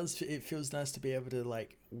does. It feels nice to be able to,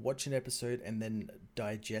 like, watch an episode and then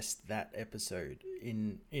digest that episode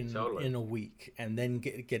in a week and then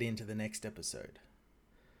get into the next episode.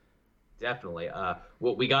 Definitely.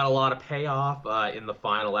 Well, we got a lot of payoff in the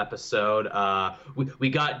final episode. We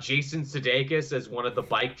got Jason Sudeikis as one of the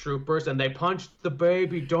bike troopers, and they punched the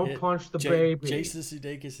baby. Don't punch the baby. Jason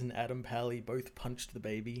Sudeikis and Adam Pally both punched the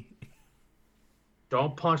baby.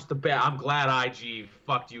 Don't punch the bag. I'm glad IG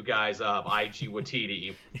fucked you guys up. IG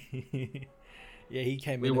Watiti. Yeah, he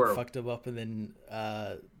came We in and were. fucked him up, and then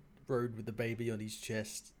rode with the baby on his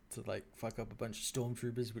chest to like fuck up a bunch of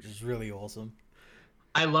stormtroopers, which is really awesome.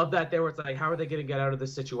 I love that there was like, how are they going to get out of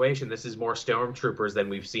this situation? This is more stormtroopers than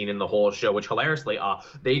we've seen in the whole show, which hilariously,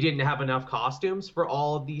 they didn't have enough costumes for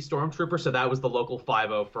all of the stormtroopers, so that was the local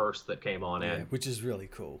 501st that came on Yeah, in. which is really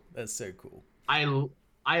cool. That's so cool. I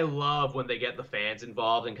I love when they get the fans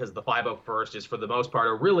involved, and because the 501st is for the most part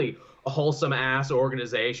a really wholesome ass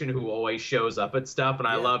organization who always shows up at stuff, and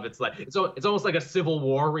I Yeah. love it's almost like a Civil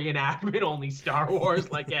War reenactment, only Star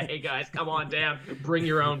Wars. Like, yeah, hey guys, come on down, bring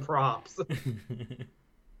your own props.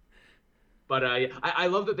 But I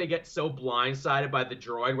love that they get so blindsided by the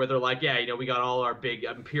droid, where they're like, yeah, we got all our big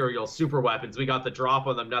Imperial super weapons. We got the drop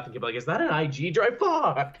on them. Nothing can be like, is that an IG droid?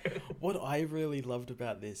 Fuck. What I really loved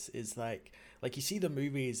about this is like you see the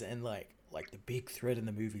movies and like the big threat in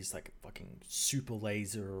the movies like a fucking super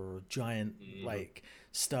laser or a giant like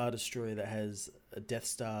Star Destroyer that has a Death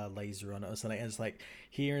Star laser on it or something. And it's like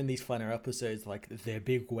here in these final episodes, like their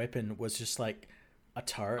big weapon was just like a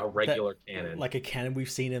turret, A regular cannon. like a cannon we've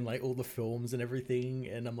seen in like all the films and everything.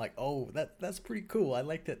 And I'm like, oh, that's pretty cool. I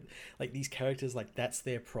like that. Like these characters, like that's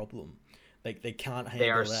their problem. Like they can't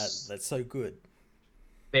handle that. That's so good.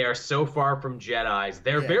 They are so far from Jedis.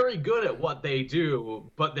 They're Yeah. very good at what they do,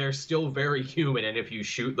 but they're still very human, and if you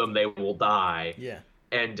shoot them, they will die. Yeah.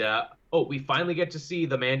 And we finally get to see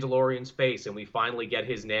the Mandalorian's face, and we finally get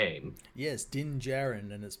his name. Yes, Din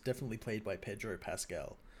Djarin, and it's definitely played by Pedro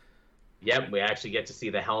Pascal. Yep, we actually get to see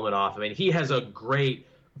the helmet off him, and he has a great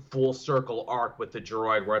full circle arc with the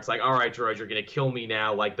droid, where it's like, all right, droid, you're gonna kill me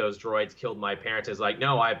now, like those droids killed my parents. It's like,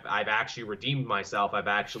 no, I've actually redeemed myself. I've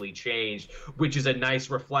actually changed, which is a nice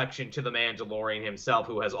reflection to the Mandalorian himself,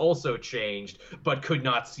 who has also changed, but could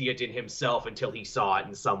not see it in himself until he saw it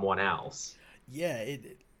in someone else. Yeah,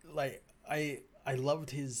 like I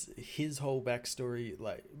loved his whole backstory,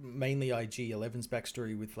 like mainly IG-11's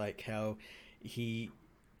backstory with like how he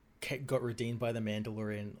got redeemed by the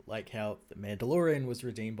Mandalorian, like how the Mandalorian was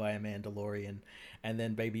redeemed by a Mandalorian, and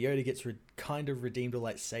then Baby Yoda gets kind of redeemed or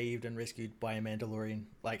like saved and rescued by a Mandalorian,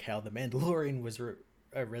 like how the Mandalorian was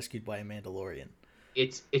rescued by a Mandalorian.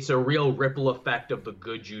 It's a real ripple effect of the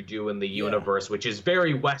good you do in the universe, which is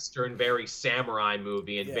very Western, very samurai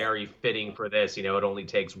movie, and very fitting for this. It only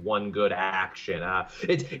takes one good action.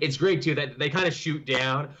 It's great too that they kind of shoot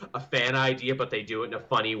down a fan idea, but they do it in a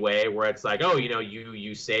funny way, where it's like, oh,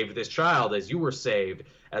 you saved this child as you were saved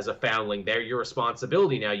as a foundling. They're your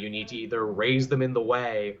responsibility now. You need to either raise them in the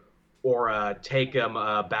way or take them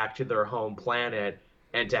back to their home planet.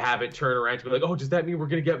 And to have it turn around to be like, oh, does that mean we're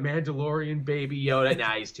going to get Mandalorian Baby Yoda?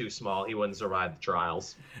 Nah, he's too small. He wouldn't survive the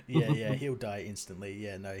trials. Yeah, he'll die instantly.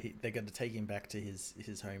 Yeah, no, they're going to take him back to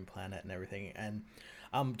his home planet and everything. And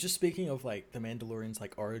just speaking of like the Mandalorian's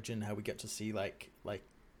like origin, how we get to see like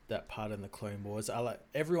that part in the Clone Wars,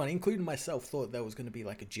 everyone, including myself, thought that was going to be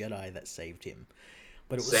like a Jedi that saved him.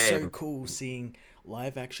 But it was so cool seeing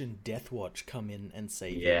live action Death Watch come in and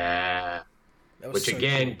save him. Yeah. Which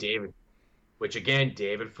again, cool.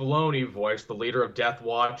 David Filoni voiced the leader of Death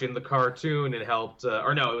Watch in the cartoon and helped, David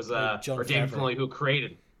Filoni who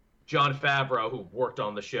created, Jon Favreau, who worked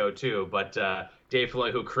on the show too, but Dave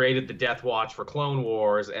Filoni, who created the Death Watch for Clone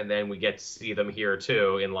Wars, and then we get to see them here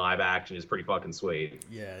too in live action, is pretty fucking sweet.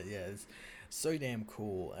 Yeah, it's so damn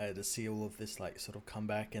cool to see all of this like sort of come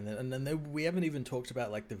back, and then we haven't even talked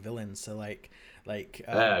about like the villains. So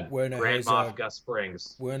Werner Grand Herzog, Moff Gus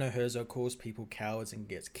Springs. Werner Herzog calls people cowards and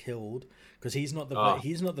gets killed because he's not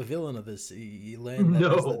the villain of this. You learn that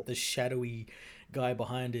there's the shadowy guy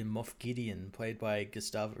behind him, Moff Gideon, played by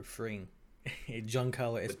Gustavo Fring,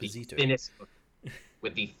 Giancarlo Esposito,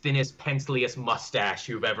 with the thinnest, penciliest mustache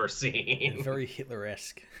you've ever seen. Yeah, very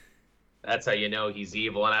Hitler-esque. That's how you know he's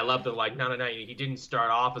evil. And I love that, like, no, he didn't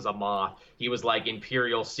start off as a Moth. He was, like,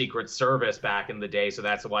 Imperial Secret Service back in the day, so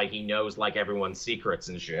that's why he knows, like, everyone's secrets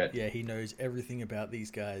and shit. Yeah, he knows everything about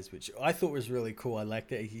these guys, which I thought was really cool. I like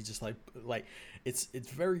that he just, like it's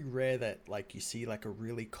very rare that, like, you see, like, a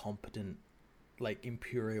really competent, like,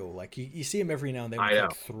 Imperial. Like, you see him every now and then with,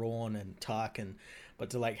 like, Thrawn and Tarkin,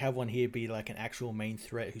 but to, like, have one here be, like, an actual main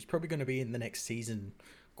threat who's probably going to be in the next season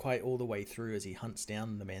quite all the way through as he hunts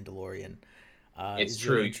down the Mandalorian. It's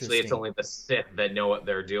true. Really usually it's only the Sith that know what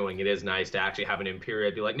they're doing. It is nice to actually have an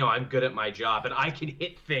Imperial be like, no, I'm good at my job and I can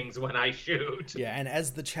hit things when I shoot. Yeah, and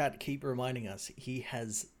as the chat keep reminding us, he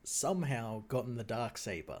has somehow gotten the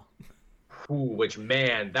Darksaber. Ooh, which,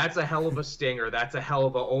 man, that's a hell of a stinger. That's a hell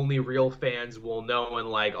of a only real fans will know. And,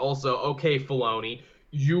 like, also, okay, Filoni,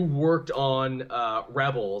 you worked on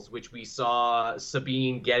Rebels, which we saw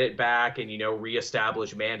Sabine get it back and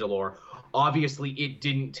reestablish Mandalore. Obviously, it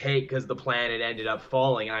didn't take because the planet ended up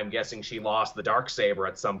falling, and I'm guessing she lost the darksaber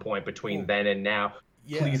at some point between Well, then and now.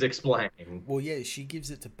 yeah. Please explain. Well, yeah, she gives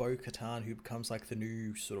it to Bo-Katan, who becomes like the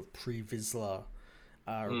new sort of pre-Vizsla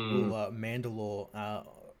Mm, ruler, Mandalore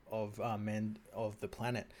of the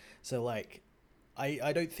planet. So like,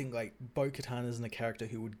 I don't think like Bo-Katan isn't a character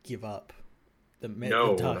who would give up the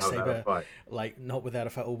no, dark not without a saber, fight. like not without a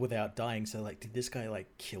fight or without dying. So like, did this guy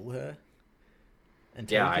like kill her and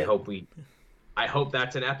Yeah, take it? I hope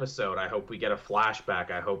that's an episode. I hope we get a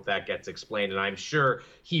flashback. I hope that gets explained. And I'm sure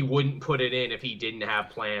he wouldn't put it in if he didn't have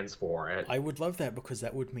plans for it. I would love that because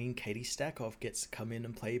that would mean Katie Stackhoff gets to come in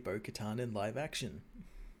and play Bo-Katan in live action.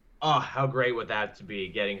 Oh, how great would that be,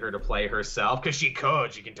 getting her to play herself? Because she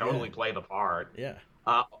could. She can Yeah, totally play the part. yeah.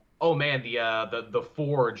 Uh, oh man, the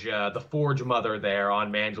Forge mother there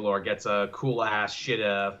on Mandalore gets a cool ass shit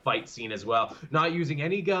fight scene as well. Not using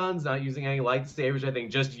any guns, not using any lightsabers, I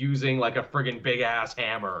think, just using like a friggin' big ass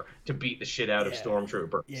hammer to beat the shit out of Yeah, yeah,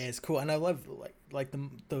 stormtroopers. it's cool, and I love like the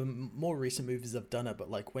more recent movies have done it, but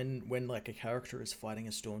like when like a character is fighting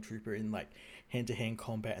a stormtrooper in like hand to hand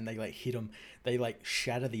combat, and they like hit them, they like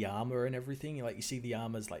shatter the armor and everything. Like you see the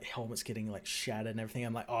armor's like helmets getting like shattered and everything.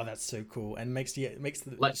 I'm like, oh, that's so cool, and makes the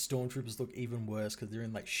Like, stormtroopers look even worse because they're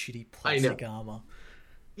in like shitty I know. plastic armor.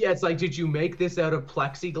 Yeah, it's like, did you make this out of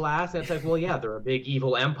plexiglass? And it's like, well, yeah, they're a big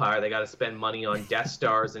evil empire. They got to spend money on Death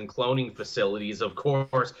Stars and cloning facilities. Of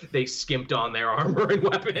course, they skimped on their armor and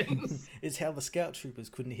weapons. It's how the scout troopers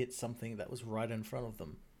couldn't hit something that was right in front of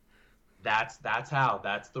them. That's how.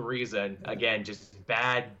 That's the reason. Again, just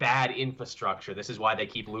bad infrastructure. This is why they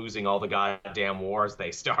keep losing all the goddamn wars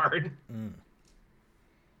they start. Mm.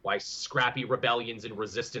 Why scrappy rebellions and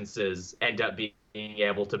resistances end up being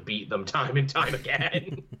able to beat them time and time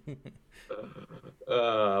again.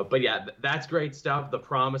 But yeah, that's great stuff. The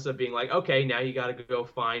promise of being like, okay, now you got to go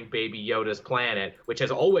find Baby Yoda's planet, which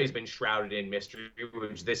has always been shrouded in mystery.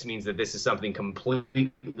 Which this means that this is something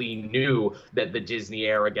completely new that the Disney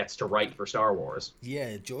era gets to write for Star Wars.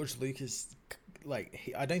 Yeah, George Lucas,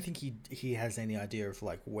 like I don't think he has any idea of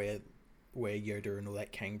like where Yoda and all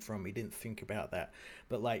that came from. He didn't think about that,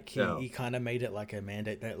 but like he No. kind of made it like a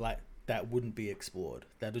mandate that like that wouldn't be explored.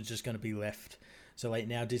 That was just going to be left. So like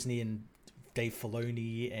now Disney and Dave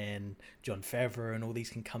Filoni and John Favreau and all these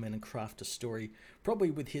can come in and craft a story,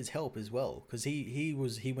 probably with his help as well, because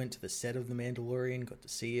he went to the set of The Mandalorian, got to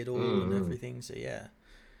see it all and Mm-hmm. everything. So yeah,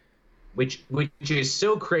 Which is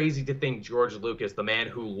so crazy to think George Lucas, the man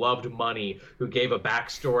who loved money, who gave a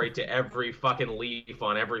backstory to every fucking leaf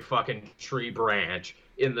on every fucking tree branch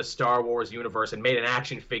in the Star Wars universe and made an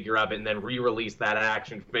action figure of it and then re-released that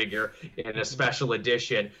action figure in a special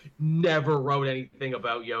edition, never wrote anything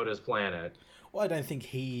about Yoda's planet. well, I don't think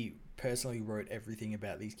he personally wrote everything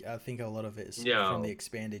about these. I think a lot of it is from the No.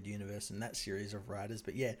 expanded universe and that series of writers.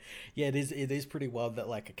 But yeah, yeah, it is pretty wild that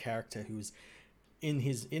like a character who's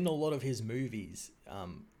in a lot of his movies,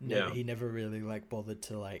 Yeah. he never really like bothered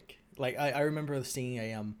to like I remember seeing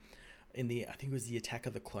a in the I think it was the Attack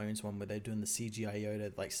of the Clones one where they're doing the CGI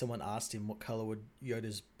Yoda. Like someone asked him what color would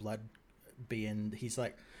Yoda's blood be, and he's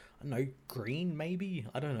like, I don't know, green maybe.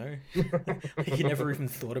 I don't know. He never even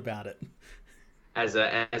thought about it. As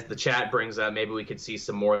the chat brings up, maybe we could see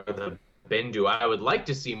some more of the Bendu. I would like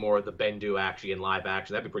to see more of the Bendu actually in live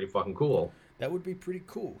action. That'd be pretty fucking cool. That would be pretty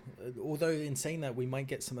cool. Although in saying that, we might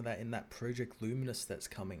get some of that in that Project Luminous that's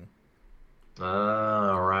coming.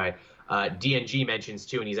 All right. DNG mentions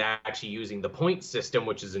too, and he's actually using the point system,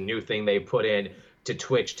 which is a new thing they put in to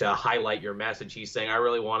Twitch to highlight your message. He's saying, I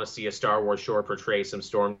really want to see a Star Wars short portray some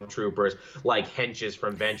stormtroopers like henches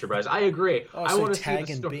from Venture Brothers. I agree. Oh, I so want to see Tag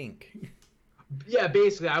the and Bink. Yeah,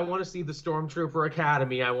 basically, I want to see the Stormtrooper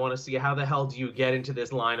Academy. I want to see how the hell do you get into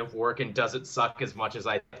this line of work, and does it suck as much as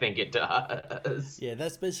I think it does? Yeah,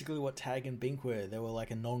 that's basically what Tag and Bink were. They were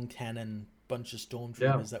like a non-canon bunch of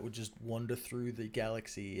Yeah. stormtroopers that would just wander through the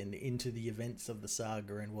galaxy and into the events of the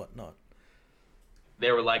saga and whatnot.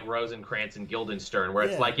 They were like Rosencrantz and Guildenstern, where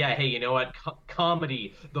it's Yeah, like, yeah, hey, you know what?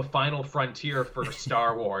 Comedy, the final frontier for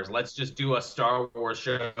Star Wars. Let's just do a Star Wars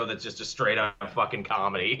show that's just a straight up fucking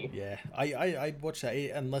comedy. yeah. I'd watch that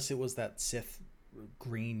unless it was that Seth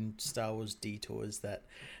Green Star Wars detours that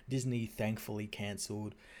Disney thankfully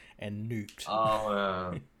cancelled and nuked.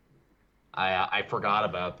 Oh, I forgot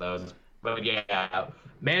about those. But yeah,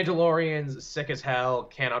 Mandalorians, sick as hell.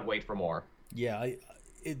 Cannot wait for more. Yeah,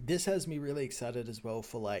 this has me really excited as well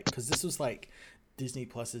for like because this was like Disney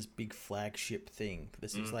Plus's big flagship thing.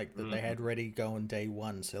 This is like that they Mm-hmm. had ready to go on day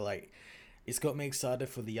one. So like It's got me excited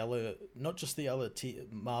for the other, not just the other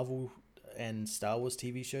Marvel and Star Wars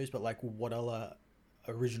TV shows, but like what other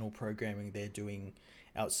original programming they're doing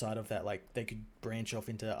outside of that. Like they could branch off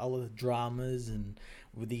into other dramas and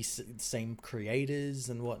with these same creators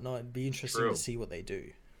and whatnot. It'd be interesting True. to see what they do.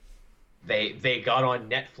 They got on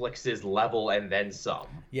Netflix's level and then some.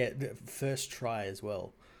 Yeah, the first try as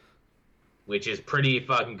well. Which is pretty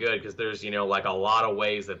fucking good because there's, like a lot of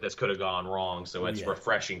ways that this could have gone wrong. So it's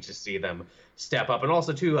refreshing to see them step up. And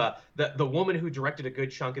also, too, the woman who directed a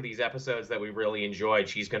good chunk of these episodes that we really enjoyed,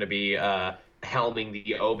 she's going to be helming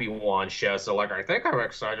the Obi-Wan show. So, like, I think I'm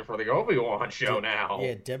excited for the Obi-Wan show now.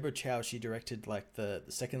 Yeah, Deborah Chow, she directed, like, the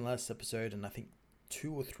second last episode and I think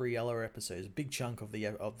 2 or 3 other episodes. A big chunk of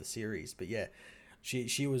the series. But, yeah,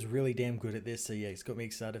 she was really damn good at this. So, yeah, it's got me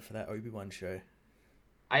excited for that Obi-Wan show.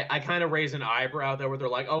 I kind of raise an eyebrow there where they're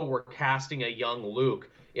like, oh, we're casting a young Luke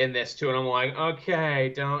in this too, and I'm like,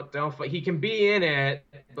 okay, don't he can be in it,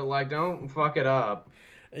 but like don't fuck it up.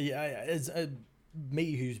 Yeah, as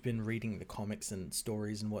me who's been reading the comics and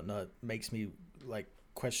stories and whatnot makes me like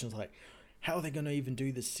questions like how are they going to even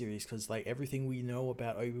do this series, because like everything we know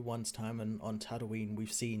about Obi-Wan's time on Tatooine we've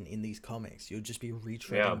seen in these comics. You'll just be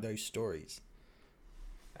retreading those stories.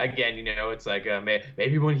 Again, it's like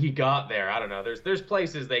maybe when he got there, I don't know. There's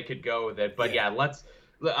places they could go with it, but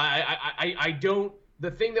I don't. The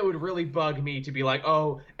thing that would really bug me to be like,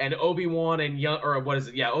 oh, and Obi-Wan and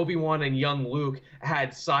Obi-Wan and young Luke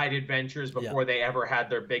had side adventures before they ever had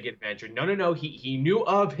their big adventure. No. He knew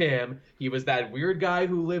of him. He was that weird guy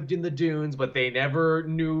who lived in the dunes, but they never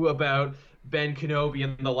knew about Ben Kenobi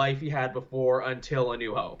and the life he had before until A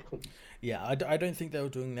New Hope. Yeah, I don't think they were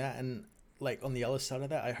doing that, and like on the other side of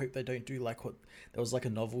that, I hope they don't do like what there was like a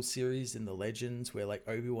novel series in the Legends where like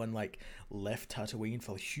Obi-Wan like left Tatooine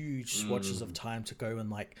for huge swatches of time to go and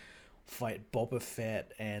like fight Boba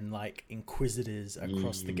Fett and like Inquisitors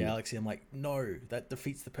across the galaxy. I'm like, no, that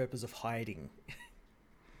defeats the purpose of hiding.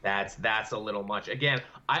 That's a little much. Again,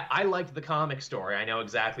 I liked the comic story. I know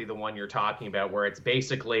exactly the one you're talking about, where it's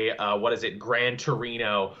basically Gran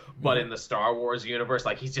Torino, but in the Star Wars universe.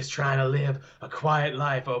 Like he's just trying to live a quiet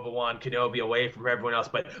life, Obi-Wan Kenobi, away from everyone else.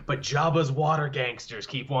 But Jabba's water gangsters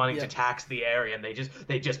keep wanting to tax the area, and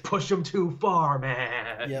they just push him too far,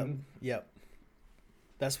 man. Yep.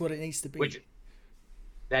 That's what it needs to be.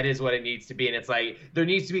 That is what it needs to be, and it's like there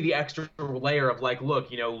needs to be the extra layer of like, look,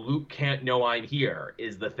 Luke can't know I'm here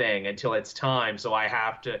is the thing until it's time, so I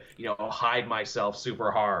have to, hide myself super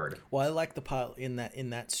hard. Well, I like the part in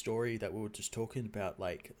that story that we were just talking about,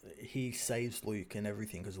 like he saves Luke and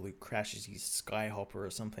everything because Luke crashes his skyhopper or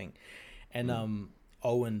something, and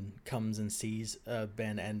Owen comes and sees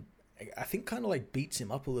Ben and I think kind of like beats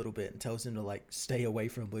him up a little bit and tells him to like stay away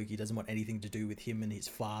from Luke. He doesn't want anything to do with him and his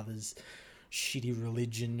father's shitty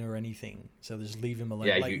religion or anything, so just leave him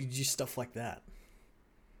alone. Just stuff like that.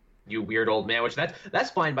 You weird old man, which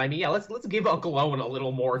that's fine by me. Yeah, let's give Uncle Owen a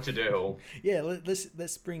little more to do. Yeah,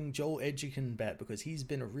 let's bring Joel Edgerton back because he's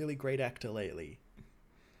been a really great actor lately.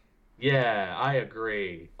 Yeah, I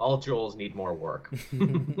agree. All Joels need more work.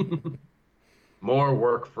 More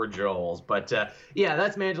work for Joel's. But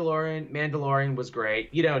that's Mandalorian. Mandalorian was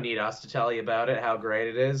great. You don't need us to tell you about it, how great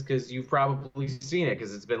it is, because you've probably seen it,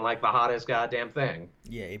 because it's been like the hottest goddamn thing.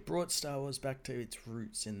 Yeah, it brought Star Wars back to its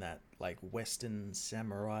roots in that like Western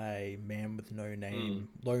samurai, man with no name,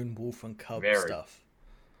 lone wolf and cub stuff.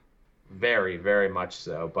 Very, very much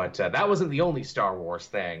so. But that wasn't the only Star Wars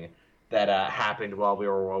thing that happened while we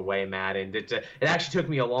were away, Matt. And it actually took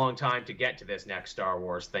me a long time to get to this next Star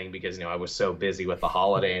Wars thing because, I was so busy with the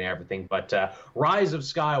holiday and everything. But Rise of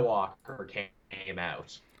Skywalker came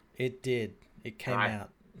out. It did. It came out.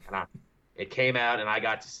 It came out, and I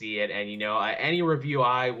got to see it. And, any review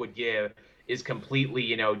I would give is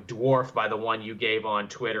completely, dwarfed by the one you gave on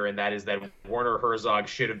Twitter, and that is that Werner Herzog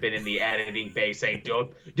should have been in the editing bay saying,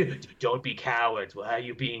 don't be cowards. Why are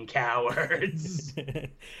you being cowards?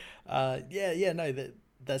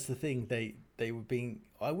 That's the thing. They were being,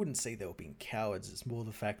 I wouldn't say they were being cowards. It's more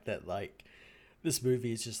the fact that like this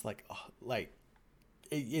movie is just like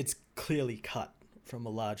it's clearly cut from a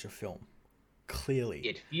larger film.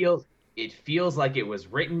 Clearly, it feels like it was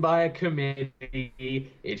written by a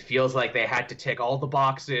committee. It feels like they had to tick all the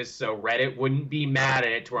boxes so Reddit wouldn't be mad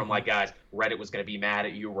at it. To where I'm like, guys, Reddit was going to be mad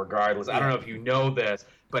at you regardless. I don't know if you know this,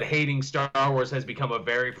 but hating Star Wars has become a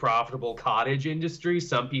very profitable cottage industry.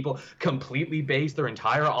 Some people completely base their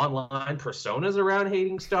entire online personas around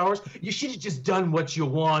hating Star Wars. You should have just done what you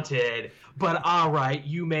wanted. But all right,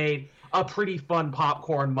 you made a pretty fun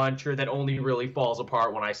popcorn muncher that only really falls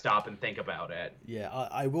apart when I stop and think about it. Yeah,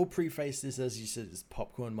 I will preface this, as you said, as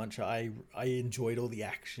popcorn muncher. I enjoyed all the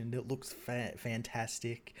action. It looks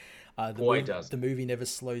fantastic. The movie never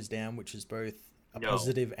slows down, which is both a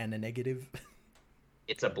positive and a negative.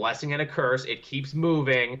 It's a blessing and a curse. It keeps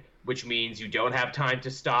moving, which means you don't have time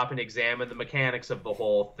to stop and examine the mechanics of the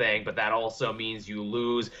whole thing, but that also means you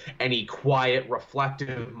lose any quiet,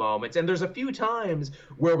 reflective moments. And there's a few times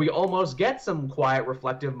where we almost get some quiet,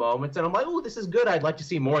 reflective moments, and I'm like, oh, this is good. I'd like to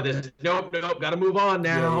see more of this. Nope, gotta move on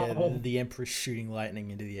now. Yeah, the Empress shooting lightning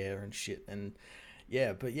into the air and shit. And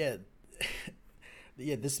yeah,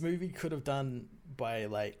 this movie could have done by,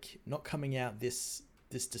 like, not coming out this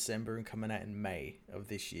December and coming out in May of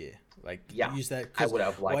this year. Like, use that. I would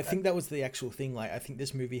have liked I think that was the actual thing. Like, I think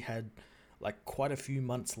this movie had, like, quite a few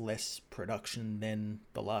months less production than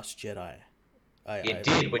The Last Jedi. It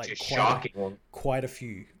did, which is shocking. Quite a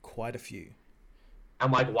few.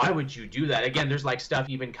 I'm like, why would you do that? Again, there's, like, stuff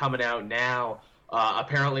even coming out now.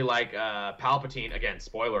 Apparently, like, Palpatine, again,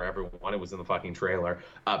 spoiler, everyone, it was in the fucking trailer.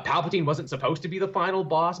 Palpatine wasn't supposed to be the final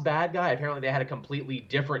boss bad guy. Apparently, they had a completely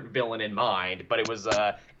different villain in mind, but it was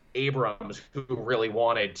Abrams who really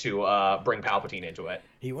wanted to bring Palpatine into it.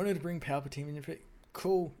 He wanted to bring Palpatine into it.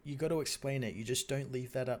 Cool, you got to explain it. You just don't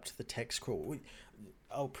leave that up to the text crawl.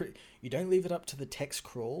 You don't leave it up to the text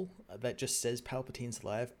crawl that just says Palpatine's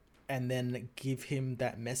alive, and then give him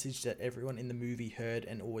that message that everyone in the movie heard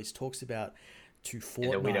and always talks about, to Fortnite.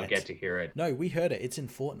 And then we don't get to hear it. No, we heard it. It's in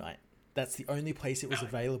Fortnite. That's the only place it was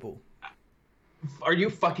available. Are you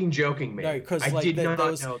fucking joking me? No, because like,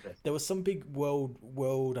 there was some big world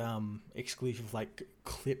exclusive, like,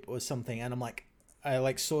 clip or something, and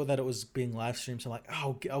I saw that it was being live streamed, so I'm like,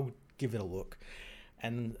 oh, I'll give it a look.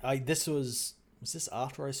 And was this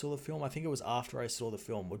after I saw the film? I think it was after I saw the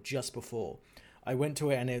film, or just before. I went to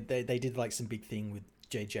it, and they did, like, some big thing with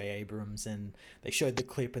J.J. Abrams, and they showed the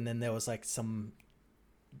clip, and then there was, like, some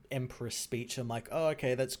Empress speech. I'm like, oh,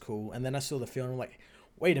 okay, that's cool. And then I saw the film, and I'm like,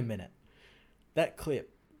 wait a minute, that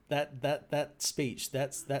clip, that speech,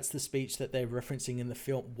 that's the speech that they're referencing in the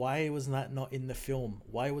film. Why was that not in the film?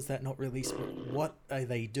 Why was that not released? What are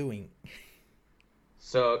they doing?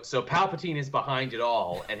 So Palpatine is behind it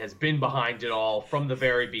all, and has been behind it all from the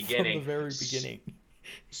very beginning.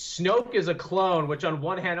 Snoke is a clone, which on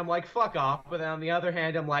one hand I'm like, fuck off, but then on the other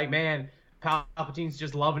hand I'm like, man, Palpatine's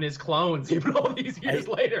just loving his clones. Even all these years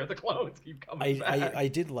later, the clones keep coming back. I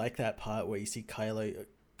did like that part where you see Kylo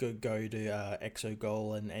go to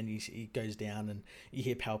Exegol, and he goes down, and you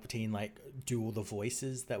hear Palpatine, like, do all the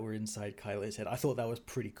voices that were inside Kylo's head. I thought that was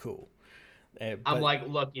pretty cool. I'm like,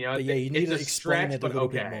 look, you need to explain it a little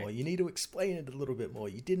bit more. You need to explain it a little bit more.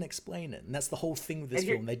 You didn't explain it, and that's the whole thing with this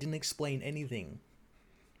film. They didn't explain anything.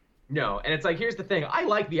 No, and it's like, here's the thing. I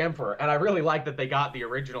like the Emperor, and I really like that they got the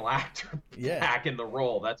original actor back in the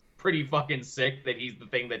role. That's pretty fucking sick that he's the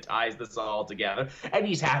thing that ties this all together. And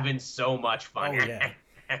he's having so much fun. Oh, yeah.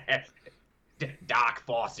 Dark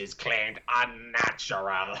forces claimed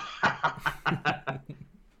unnatural.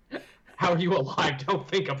 How are you alive? Don't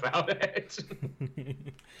think about it.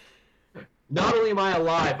 Not only am I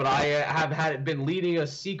alive, but I have been leading a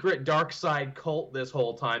secret dark side cult this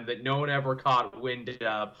whole time that no one ever caught wind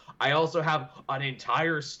of. I also have an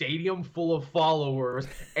entire stadium full of followers,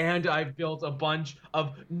 and I've built a bunch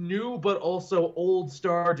of new but also old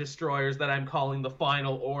Star Destroyers that I'm calling the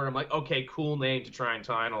Final Order. I'm like, okay, cool name to try and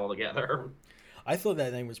tie it all together. I thought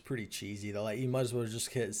that name was pretty cheesy, though. Like, you might as well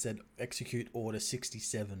just said Execute Order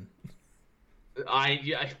 67.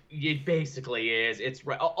 It basically is. It's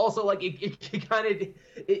also, like, it kind of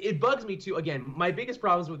it bugs me too. Again, my biggest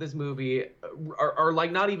problems with this movie are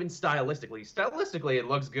like, not even stylistically. Stylistically, it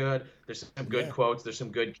looks good. There's some good quotes. There's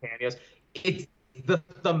some good cameos. It's the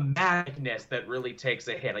thematicness that really takes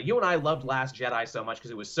a hit. Like, you and I loved Last Jedi so much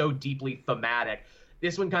because it was so deeply thematic.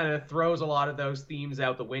 This one kind of throws a lot of those themes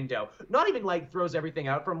out the window. Not even, like, throws everything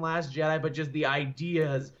out from Last Jedi, but just the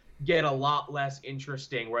ideas get a lot less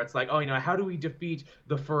interesting, where it's like, oh, how do we defeat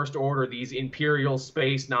the First Order, these Imperial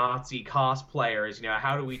space Nazi cosplayers?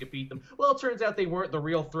 How do we defeat them? Well, it turns out they weren't the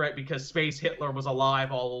real threat because Space Hitler was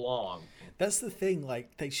alive all along. That's the thing.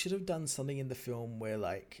 Like, they should have done something in the film where,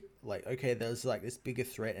 like, okay, there's, like, this bigger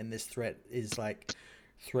threat, and this threat is, like,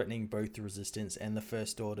 threatening both the Resistance and the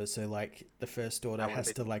First Order. So, like, the First Order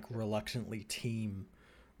has to, like, reluctantly team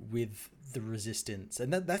with the Resistance.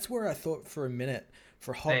 And that's where I thought for a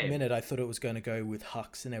hot minute, I thought it was going to go with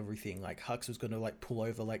Hux and everything. Like, Hux was going to, like, pull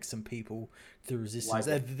over, like, some people through Resistance.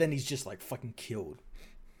 And then he's just, like, fucking killed.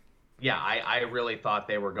 Yeah, I really thought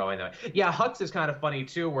they were going that way. Yeah, Hux is kind of funny,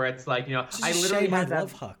 too, where it's like, I literally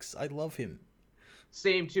love Hux. I love him.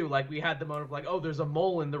 same too. Like we had the moment of like, oh, there's a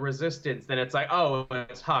mole in the Resistance. Then it's like, oh,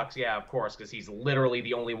 it's Hux. Yeah, of course, because he's literally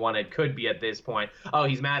the only one it could be at this point. Oh,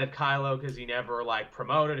 he's mad at Kylo because he never like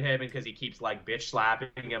promoted him and because he keeps like bitch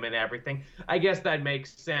slapping him and everything. I guess that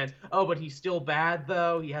makes sense. Oh, but he's still bad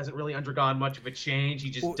though. He hasn't really undergone much of a change. He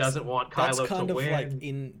just doesn't want Kylo to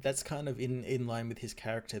win. That's kind of in line with his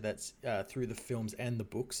character. That's through the films and the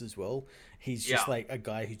books as well. He's just like a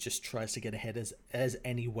guy who just tries to get ahead as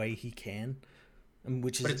any way he can.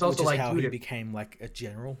 Which is like, how he became like a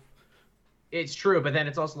general. It's true, but then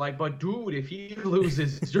it's also like, but dude, if he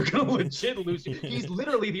loses, you're gonna legit lose. He's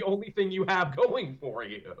literally the only thing you have going for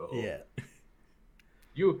you. Yeah.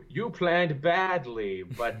 You planned badly,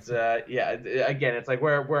 but yeah. Again, it's like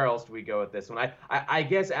where else do we go with this one? I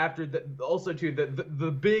guess after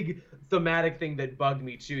the big thematic thing that bugged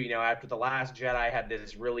me too. After The Last Jedi had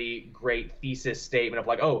this really great thesis statement of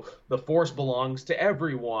like, oh, the Force belongs to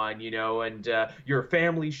everyone, and your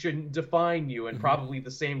family shouldn't define you, and probably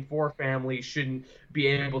the same four families shouldn't be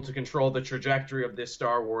able to control the trajectory of this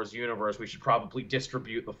Star Wars universe. We should probably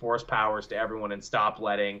distribute the Force powers to everyone and stop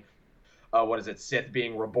letting. Sith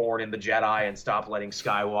being reborn in the Jedi and stop letting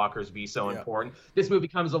Skywalkers be so important. This movie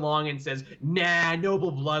comes along and says, nah,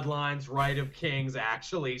 noble bloodlines, right of kings,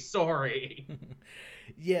 actually, sorry.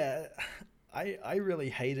 Yeah, I really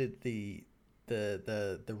hated the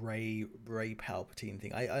Rey Palpatine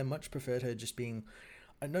thing. I much preferred her just being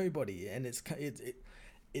a nobody, and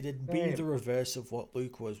it'd be the reverse of what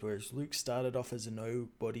Luke was, whereas Luke started off as a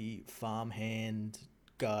nobody farmhand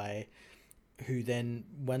guy, who then,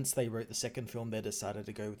 once they wrote the second film, they decided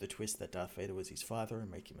to go with the twist that Darth Vader was his father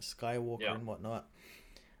and make him a Skywalker and whatnot.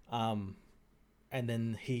 And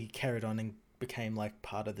then he carried on and became like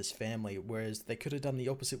part of this family, whereas they could have done the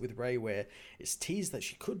opposite with Rey, where it's teased that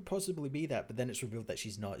she could possibly be that, but then it's revealed that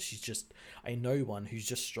she's not. She's just a no one who's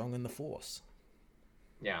just strong in the Force.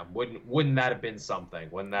 Yeah, wouldn't that have been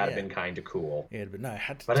something? Wouldn't that have been kind of cool? Yeah, but no, it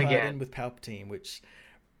had to tie it in with Palpatine, which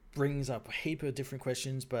brings up a heap of different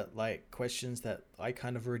questions, but like questions that I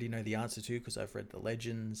kind of already know the answer to because I've read the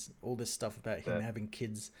legends. All this stuff about him having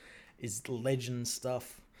kids is legend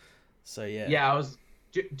stuff. So yeah,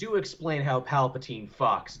 do explain how Palpatine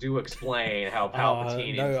fucks. Do explain how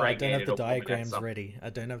Palpatine impregnated. I don't have the diagrams ready. I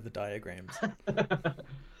don't have the diagrams.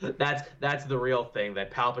 That's the real thing,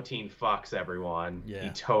 that Palpatine fucks everyone. Yeah, he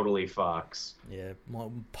totally fucks. Yeah,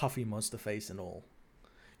 puffy monster face and all.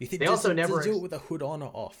 You think they also never do it with a hood on or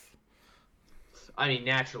off? I mean,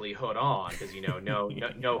 naturally hood on, because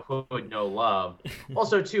no hood, no love.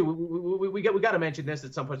 Also, too, we got to mention this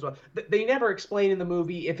at some point as well. They never explain in the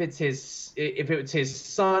movie if it's his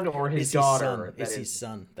son or his daughter. It's his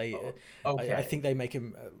son. Okay. I think they make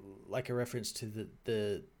him like a reference to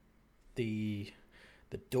the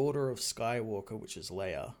daughter of Skywalker, which is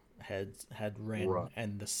Leia, had Ren, right,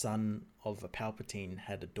 and the son of a Palpatine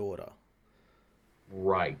had a daughter.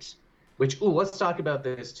 Right. Which, let's talk about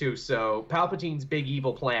this too. So Palpatine's big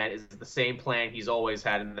evil plan is the same plan he's always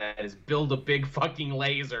had, and that is build a big fucking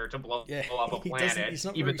laser to blow up a planet,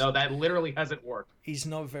 even though that literally hasn't worked. He's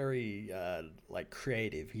not very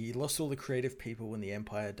creative. He lost all the creative people when the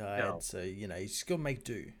Empire died, so he's just gonna make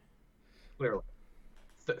do. Clearly.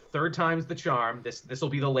 Third time's the charm. This will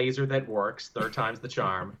be the laser that works. Third time's the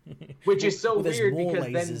charm. Which is so weird because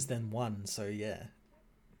there's more lasers than one, so yeah.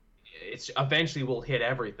 It's eventually will hit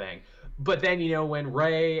everything. But then, when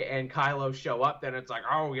Rey and Kylo show up, then it's like,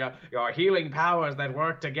 oh, your healing powers that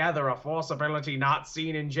work together, a Force ability not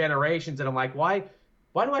seen in generations. And I'm like, why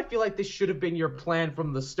do I feel like this should have been your plan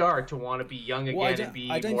from the start, to want to be young again and be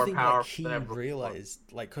more powerful than ever? He realized,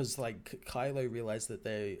 because Kylo realized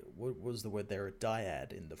that what was the word? They're a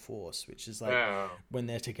dyad in the Force, which is when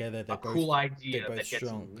they're together, they're both cool idea. They're both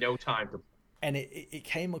strong. No time to. And it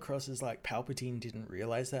came across as like Palpatine didn't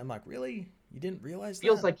realize that. I'm like, really? You didn't realize that?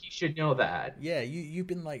 Feels like he should know that. Yeah, you've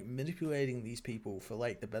been like manipulating these people for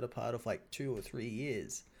like the better part of like 2 or 3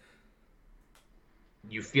 years.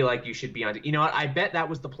 You feel like you should be on. You know what? I bet that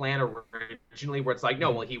was the plan originally, where it's like,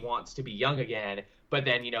 no, well, he wants to be young again. But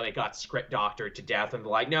then, it got script doctored to death, and they're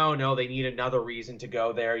like, no, they need another reason to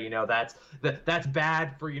go there. That's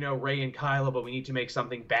bad for, Rey and Kylo, but we need to make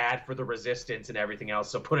something bad for the Resistance and everything else.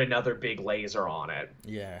 So put another big laser on it.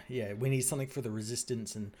 Yeah. We need something for the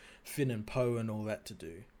Resistance and Finn and Poe and all that to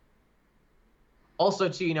do. Also,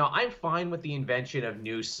 too, I'm fine with the invention of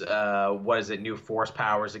new Force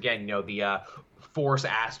powers. Again, the Force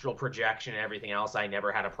astral projection and everything else I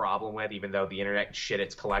never had a problem with, even though the internet shit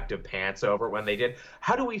its collective pants over when they did.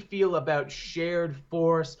 How do we feel about shared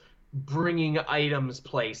Force bringing items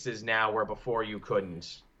places now where before you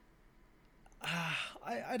couldn't?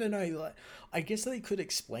 I don't know. I guess they could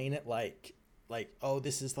explain it like like, oh,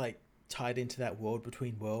 this is like tied into that world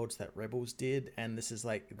between worlds that Rebels did, and this is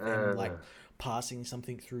like them like passing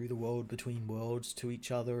something through the world between worlds to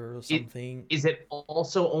each other or it something. is it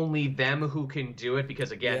also only them who can do it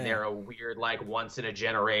because again Yeah, they're a weird like once in a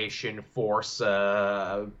generation force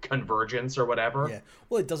convergence or whatever. yeah.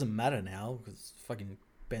 Well, it doesn't matter now because fucking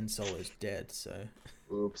Ben Solo's dead. So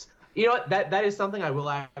Oops. You know what? That is something I will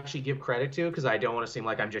actually give credit to because I don't want to seem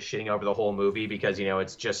like I'm just shitting over the whole movie because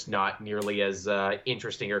it's just not nearly as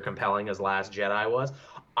interesting or compelling as Last Jedi was.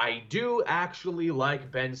 I do actually like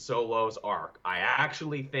Ben Solo's arc. I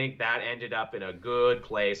actually think that ended up in a good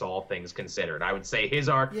place, all things considered. I would say his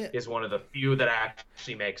arc yeah, is one of the few that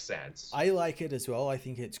actually makes sense. I like it as well. I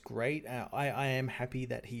think it's great. I am happy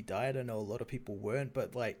that he died. I know a lot of people weren't,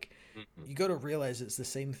 but like, Mhm. you got to realize it's the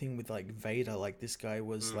same thing with like Vader. Like this guy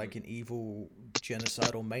was Mhm. like an evil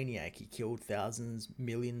genocidal maniac. He killed thousands,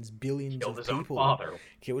 millions, billions Killed of his own people. father.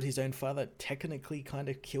 Killed his own father. Technically, kind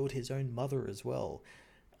of killed his own mother as well.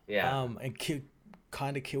 Yeah. And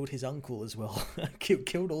kind of killed his uncle as well.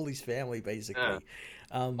 Killed all his family Uh, basically.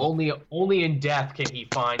 Um, only in death can he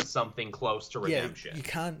find something close to yeah, redemption. you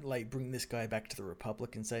can't like bring this guy back to the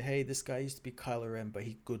Republic and say, "Hey, this guy used to be Kylo Ren, but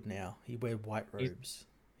he's good now. He wear white He's robes.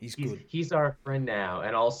 He's he's good." he's our friend now,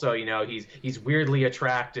 and also he's weirdly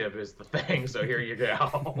attractive is the thing. So here you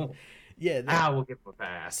go. Yeah, We'll give him a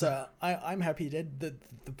pass. so I'm happy that the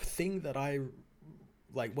thing that I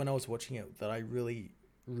like when I was watching it that I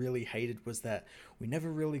really hated was that we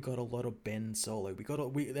never really got a lot of Ben Solo. We got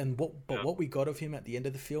Yeah, what we got of him at the end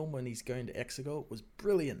of the film when he's going to Exegol was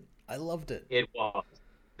brilliant. I loved it. it was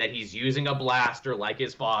that he's using a blaster like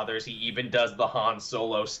his father's. He even does the Han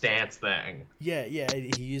Solo stance thing. Yeah, yeah.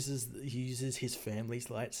 He uses his family's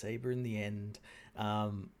lightsaber in the end.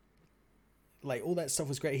 Um, like all that stuff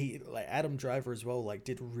was great. He like Adam Driver as well. Like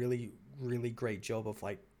did really great job of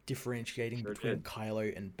like differentiating Sure between did.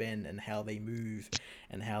 Kylo and Ben and how they move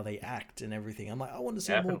and how they act and everything. I'm like, I want to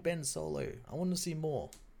see more Definitely. Ben Solo. I want to see more.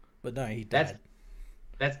 But no, he That's died.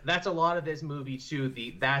 that's a lot of this movie too.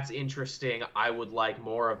 That's interesting. I would like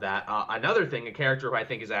more of that. Another thing, a character who I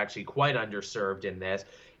think is actually quite underserved in this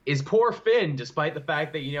is poor Finn. Despite the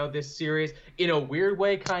fact that this series, in a weird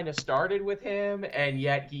way, kind of started with him, and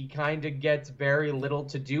yet he kind of gets very little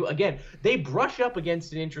to do. Again, they brush up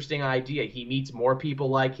against an interesting idea. He meets more people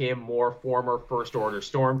like him, more former First Order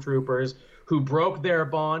stormtroopers who broke their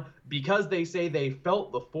bond because they say they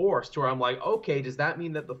felt the Force, to where I'm like, okay, does that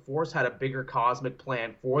mean that the Force had a bigger cosmic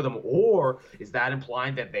plan for them? Or is that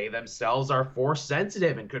implying that they themselves are Force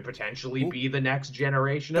sensitive and could potentially Well, be the next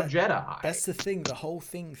generation of that Jedi? that's the thing. The whole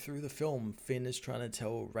thing through the film, Finn is trying to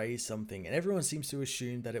tell Rey something, and everyone seems to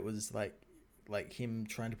assume that it was like him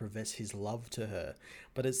trying to profess his love to her.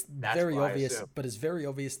 But it's That's very what I obvious. assume. But it's very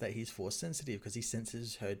obvious that he's Force sensitive because he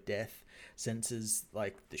senses her death, senses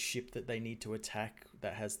like the ship that they need to attack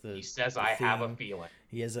that has He says, the I have a thing. feeling.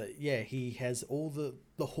 He has all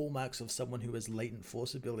the hallmarks of someone who has latent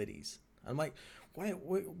Force abilities. I'm like,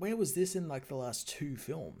 where was this in like the last two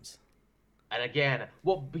films? And again,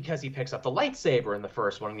 well, because he picks up the lightsaber in the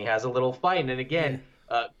first one and he has a little fight. And Yeah. again,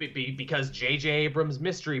 because J.J. Abrams'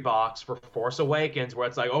 mystery box for Force Awakens, where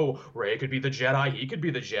it's like, oh, Rey could be the Jedi, he could be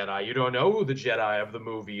the Jedi. You don't know who the Jedi of the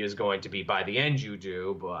movie is going to be. By the end, you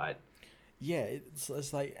do, but Yeah,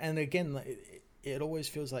 it's like, and again, like, it always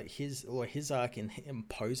feels like his arc and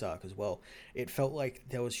Poe's arc as well. It felt like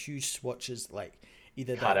there was huge swatches, like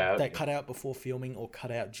either cut that out. that cut out before filming or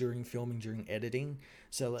cut out during filming during editing.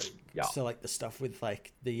 So like Yeah. the stuff with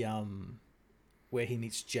like the where he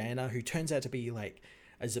meets Jaina, who turns out to be like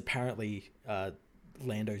as apparently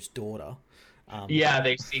Lando's daughter. Yeah,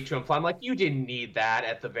 they seek to imply. I'm like, you didn't need that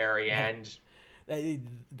at the very Yeah. end.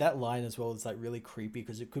 That line as well is like really creepy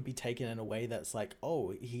because it could be taken in a way that's like,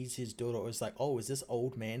 oh, he's his daughter, or it's like, oh, is this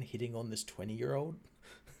old man hitting on this 20-year-old?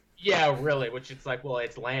 Yeah, really, which it's like, well,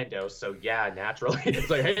 it's Lando, so yeah, naturally. It's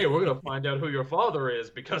like, hey, we're going to find out who your father is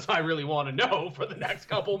because I really want to know for the next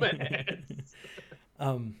couple minutes.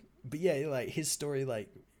 But yeah, like his story like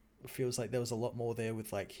feels like there was a lot more there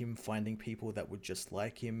with like him finding people that would just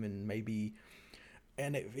like him and maybe,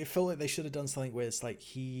 and it felt like they should have done something where it's like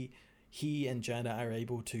he and Jaina are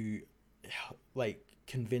able to like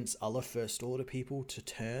convince other First Order people to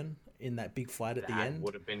turn in that big fight at the That end.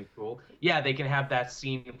 would have been cool. Yeah, they can have that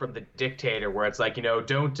scene from The Dictator where it's like,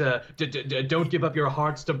 don't give up your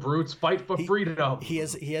hearts to brutes, fight for freedom. He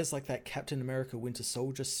has like that Captain America Winter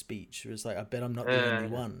Soldier speech. It was like, I bet I'm not the only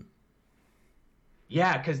one.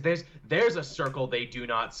 Yeah, because there's a circle they do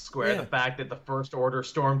not square. The Yeah. fact that the First Order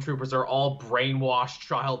stormtroopers are all brainwashed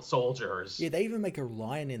child Yeah, soldiers. they even make a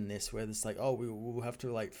line in this where it's like, oh, we'll have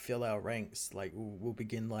to like fill our ranks, like we'll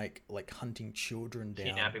begin like hunting children down.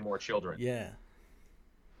 Kidnapping more children. Yeah,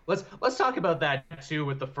 Let's talk about that too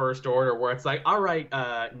with the First Order, where it's like, all right,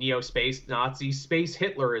 neo space Nazis, space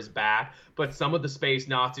Hitler is back, but some of the space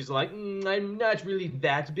Nazis are like, I'm not really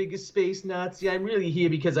that big a space Nazi. I'm really here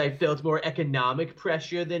because I felt more economic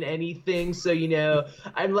pressure than anything. So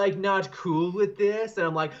I'm like not cool with this, and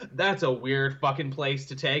I'm like, that's a weird fucking place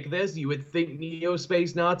to take this. You would think neo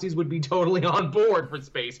space Nazis would be totally on board for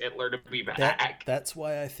space Hitler to be back. that's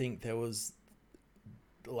why I think there was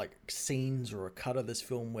like scenes or a cut of this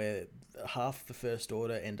film where half the First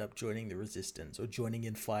Order end up joining the Resistance or joining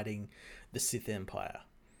in fighting the Sith Empire.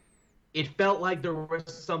 It felt like there was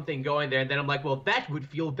something going there, and then I'm like, well, that would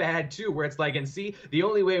feel bad too, where it's like, and see, the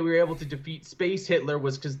only way we were able to defeat space Hitler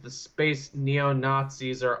was because the space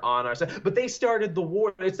neo-Nazis are on our side, but they started the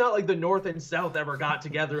war. It's not like the North and South ever got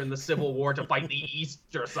together in the Civil War to fight the East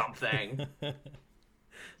or something.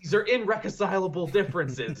 These are irreconcilable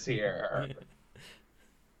differences here.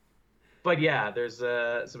 But yeah, there's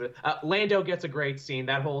Lando gets a great scene.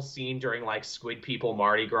 That whole scene during like Squid People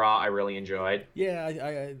Mardi Gras, I really enjoyed. Yeah,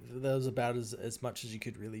 I that was about as much as you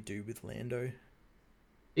could really do with Lando.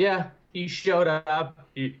 Yeah, he showed up.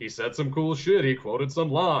 He said some cool shit. He quoted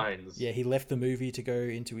some lines. Yeah, he left the movie to go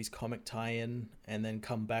into his comic tie-in and then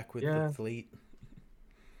come back with the fleet.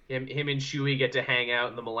 Him and Chewie get to hang out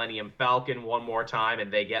in the Millennium Falcon one more time,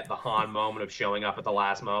 and they get the Han moment of showing up at the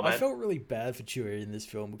last moment. I felt really bad for Chewie in this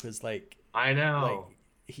film because, like, I know,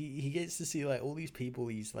 like he gets to see like all these people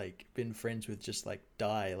he's like been friends with just like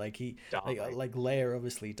die. Like like Leia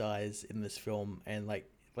obviously dies in this film, and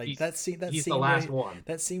like he's that scene the last one.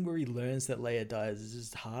 That scene where he learns that Leia dies is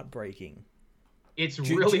just heartbreaking. It's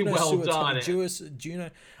really well done. Juno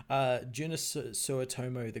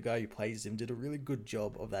Suotomo, the guy who plays him, did a really good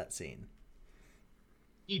job of that scene.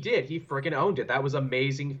 He did. He freaking owned it. That was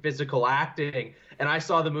amazing physical acting. And I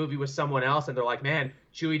saw the movie with someone else, and they're like, man,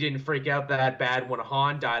 Chewie didn't freak out that bad when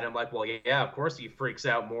Han died. I'm like, well, yeah, of course he freaks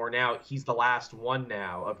out more now. He's the last one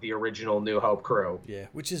now of the original New Hope crew. Yeah,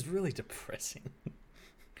 which is really depressing.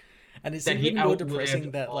 And it's even more depressing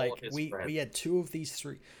that like we had two of these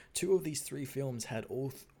three films had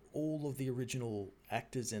all of the original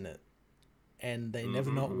actors in it, and they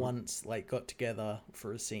never not once like got together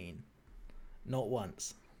for a scene, not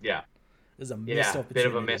once. Yeah, there's a missed opportunity. Bit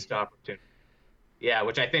of a missed opportunity. Yeah,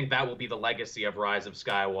 which I think that will be the legacy of Rise of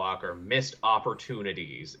Skywalker. Missed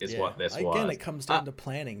opportunities is what this was. Again, it comes down to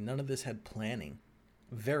planning. None of this had planning.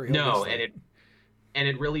 Very no, obviously. and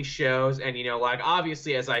it really shows. And like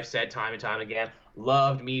obviously, as I've said time and time again,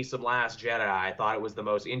 loved me some Last Jedi. I thought it was the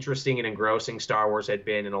most interesting and engrossing Star Wars had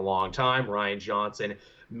been in a long time. Rian Johnson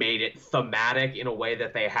made it thematic in a way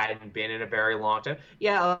that they hadn't been in a very long time.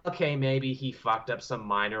 Yeah, okay, maybe he fucked up some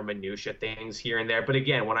minor minutia things here and there, but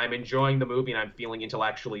again, when I'm enjoying the movie and I'm feeling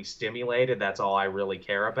intellectually stimulated, that's all I really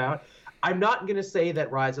care about. I'm not going to say that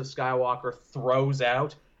Rise of Skywalker throws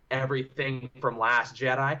out everything from Last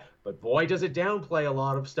Jedi, but boy, does it downplay a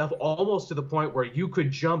lot of stuff, almost to the point where you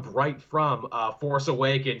could jump right from Force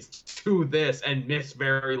Awakens to this and miss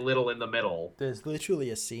very little in the middle. There's literally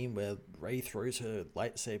a scene where Rey throws her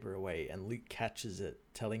lightsaber away and Luke catches it,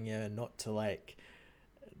 telling her not to like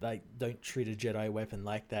don't treat a Jedi weapon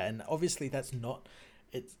like that. And obviously that's not,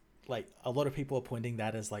 it's like a lot of people are pointing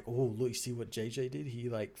that as like, oh, look, you see what JJ did? He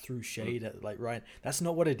like threw shade at like Ryan. That's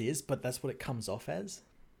not what it is, but that's what it comes off as.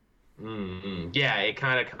 Yeah, it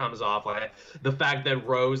kind of comes off like the fact that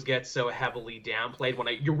Rose gets so heavily downplayed when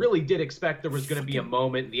you really did expect there was going to be a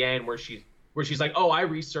moment in the end where she's like, oh, I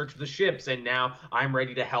researched the ships and now I'm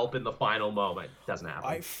ready to help in the final moment. Doesn't happen.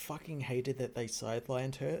 I fucking hated that they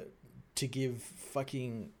sidelined her to give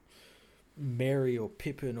fucking Mary or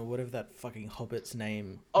Pippin or whatever that fucking hobbit's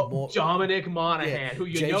name. Dominic Monaghan, who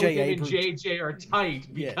him and JJ are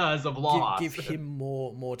tight because of Lost. Give him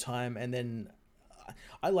more time, and then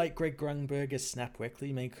I like Greg Grunberg as Snap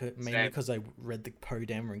Wexley mainly because I read the Poe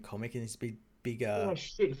Dameron comic and he's big. Oh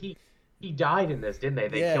shit, he died in this, didn't they?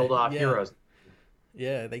 They killed off heroes.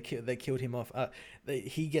 Yeah, they killed him off.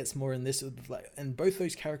 He gets more in this, and both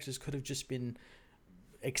those characters could have just been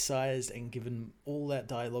excised and given all that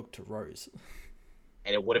dialogue to Rose.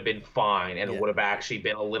 And it would have been fine, and it would have actually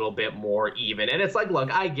been a little bit more even. And it's like,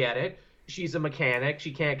 look, I get it. She's a mechanic.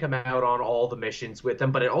 She can't come out on all the missions with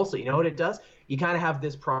them. But it also, you know what it does? You kind of have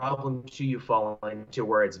this problem too you fall into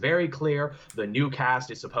where it's very clear the new cast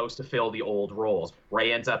is supposed to fill the old roles.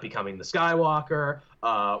 Rey ends up becoming the Skywalker.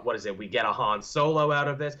 What is it? We get a Han Solo out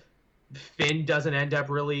of this. Finn doesn't end up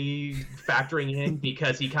really factoring in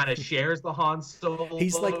because he kind of shares the Han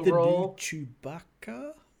He's like Solo the new role.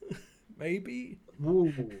 Chewbacca, maybe.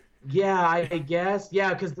 Ooh. Yeah, I guess.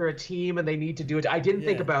 Yeah, because they're a team and they need to do it. I didn't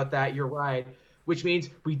think Yeah, about that. You're right. Which means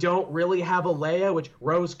we don't really have a Leia, which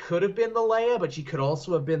Rose could have been the Leia, but she could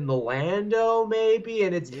also have been the Lando, maybe.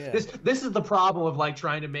 And it's yeah, this is the problem of like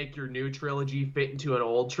trying to make your new trilogy fit into an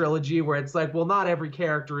old trilogy, where it's like, well, not every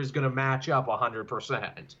character is going to match up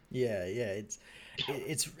 100%. yeah.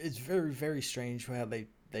 It's very very strange how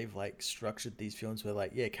they've like structured these films where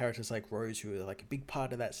like yeah characters like Rose who are like a big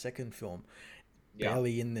part of that second film Yeah.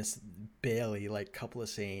 barely in this barely like couple of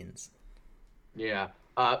scenes. Yeah.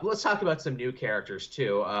 Let's talk about some new characters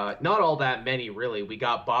too. Not all that many, really. We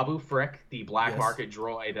got Babu Frick, the black Yes, market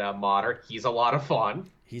droid modder. He's a lot of fun.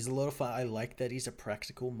 he's a lot of fun. I like that he's a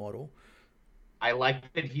practical model. I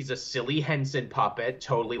like that he's a silly Henson puppet,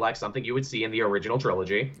 totally like something you would see in the original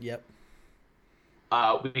trilogy. Yep.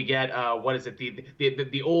 We get what is it?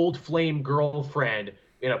 The old flame girlfriend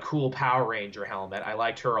in a cool Power Ranger helmet. I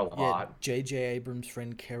liked her a Yeah, lot. J.J. Abrams'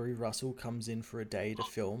 friend Kerry Russell comes in for a day to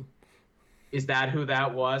film. Is that who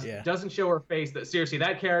that was? Yeah, Doesn't show her face. That seriously,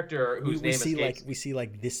 that character whose we name see escapes.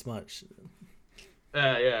 like this much.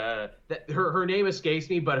 Yeah, her name escapes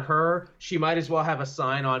me, but she might as well have a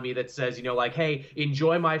sign on me that says, like, hey,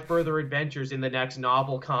 enjoy my further adventures in the next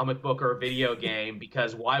novel, comic book, or video game,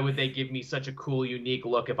 because why would they give me such a cool, unique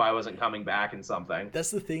look if I wasn't coming back in something?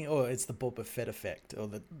 That's the thing, or it's the Boba Fett effect, or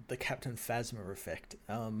the Captain Phasma effect.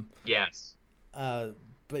 Yes. Uh,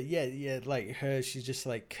 but yeah, like her, she just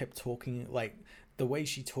like kept talking, like the way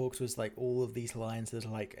she talks was like all of these lines that are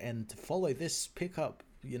like, and to follow this pickup,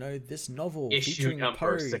 this novel Issue featuring number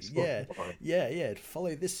Poe, yeah, 644. yeah,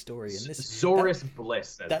 follow this story and this Zorus Bliss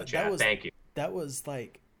says the that chat. was Thank you. that was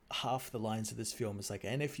like half the lines of this film. It's like,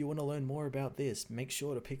 and if you want to learn more about this, make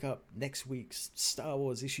sure to pick up next week's Star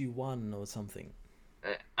Wars issue 1 or something.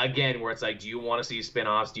 Again, where it's like, do you want to see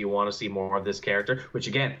spin-offs? Do you want to see more of this character? Which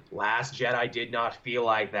again, Last Jedi did not feel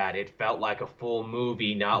like that. It felt like a full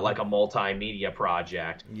movie, not like a multimedia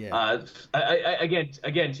project. Yeah.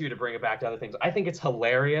 Again, too, to bring it back to other things, I think it's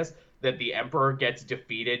hilarious that the Emperor gets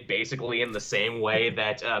defeated basically in the same way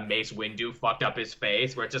that Mace Windu fucked up his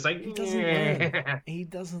face, where it's just like He doesn't learn. He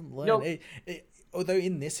doesn't learn. Nope. Although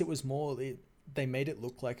in this, it was more. They made it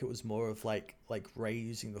look like it was more of like Rey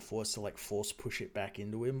using the Force to like force push it back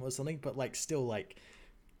into him or something. But like still like,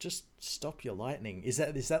 just stop your lightning. Is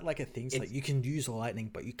that like a thing? It's like you can use lightning,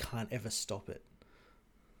 but you can't ever stop it.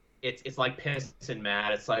 It's like pissing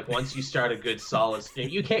mad. It's like once you start a good solid stream,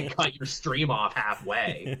 you can't cut your stream off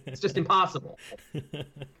halfway. It's just impossible.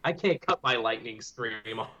 I can't cut my lightning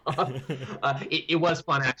stream off. It was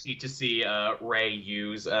fun actually to see Rey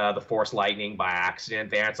use the Force lightning by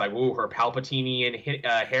accident. There, it's like, ooh, her Palpatinian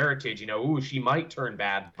heritage. Ooh, she might turn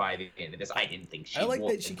bad by the end of this. I didn't think she. I like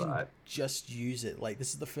would, that she but... can just use it. Like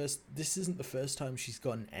this isn't the first time she's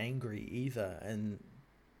gotten angry either, and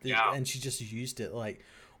and she just used it. Like,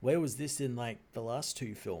 where was this in like the last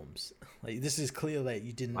two films? Like, this is clear that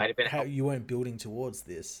you weren't building towards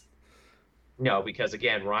this. No, because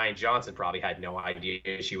again, Rian Johnson probably had no idea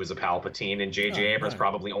she was a Palpatine, and J.J. Abrams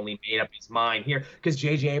probably only made up his mind here because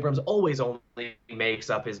J.J. Abrams always only makes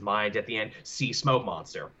up his mind at the end. See Smoke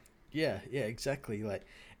Monster. Yeah, exactly. Like,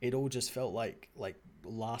 it all just felt like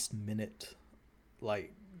last minute,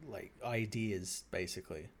 like ideas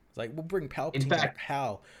basically. It's like, we'll bring Palpatine back.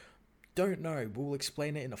 How? Don't know. We'll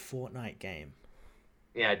explain it in a Fortnite game.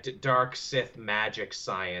 Yeah, dark Sith magic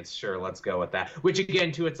science. Sure, let's go with that. Which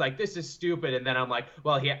again, too, it's like, this is stupid. And then I'm like,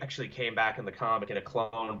 well, he actually came back in the comic in a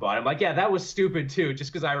clone body. I'm like, yeah, that was stupid too.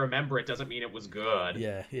 Just because I remember it doesn't mean it was good.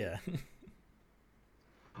 Yeah.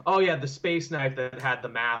 Oh yeah, the space knife that had the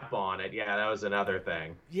map on it. Yeah, that was another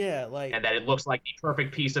thing. Yeah, like, and that it looks like the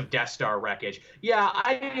perfect piece of Death Star wreckage. Yeah,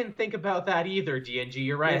 I didn't think about that either, DNG.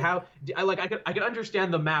 You're right. Yeah. I could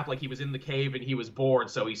understand the map, like he was in the cave and he was bored,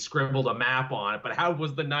 so he scribbled a map on it. But how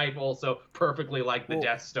was the knife also perfectly like the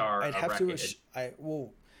Death Star wreckage?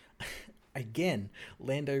 Again,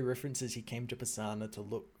 Lando references he came to Pisana to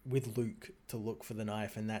look with Luke to look for the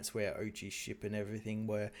knife, and that's where Ochi's ship and everything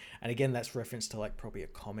were. And again, that's reference to like probably a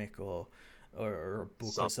comic or a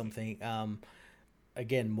book or something.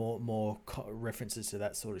 Again, more references to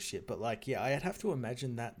that sort of shit. But like, yeah, I'd have to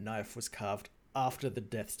imagine that knife was carved after the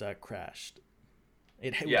Death Star crashed.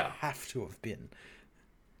 It would have to have been.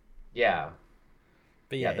 Yeah.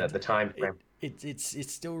 But yeah, the time frame.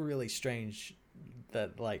 It's still really strange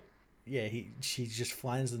that like. Yeah, she just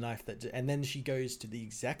finds the knife and then she goes to the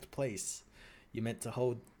exact place you meant to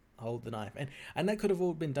hold the knife, and that could have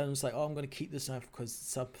all been done. It's like, oh, I'm going to keep this knife because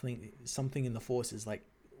something in the Force is like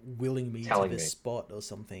willing me to telling this me. spot or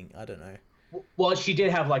something. I don't know. Well, she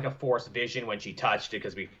did have like a forced vision when she touched it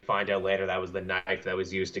because we find out later that was the knife that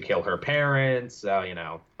was used to kill her parents.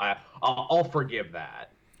 So I'll forgive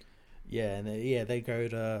that. Yeah, and they go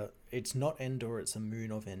to, it's not Endor, it's a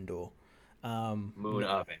moon of Endor. Moon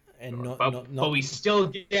of And Endor. not But not but not we still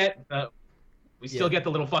get yeah. the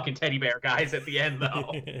little fucking teddy bear guys at the end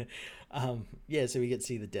though. Yeah, so we get to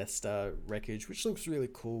see the Death Star wreckage, which looks really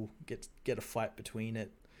cool. Get a fight between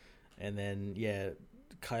it, and then yeah,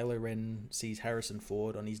 Kylo Ren sees Harrison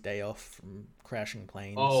Ford on his day off from crashing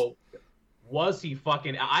planes. Oh, was he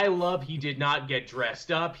fucking? I love he did not get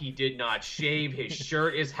dressed up. He did not shave. His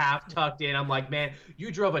shirt is half tucked in. I'm like, man,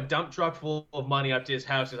 you drove a dump truck full of money up to his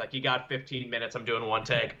house. He's like, you got 15 minutes. I'm doing one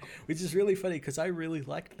take. Which is really funny because I really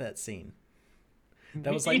liked that scene.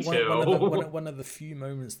 That was Me like too. one of the few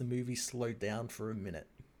moments the movie slowed down for a minute.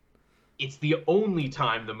 It's the only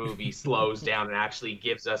time the movie slows down and actually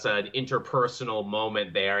gives us an interpersonal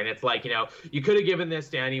moment there. And it's like, you could have given this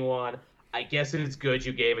to anyone. I guess it's good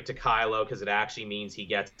you gave it to Kylo because it actually means he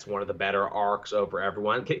gets one of the better arcs over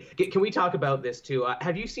everyone. Can we talk about this too?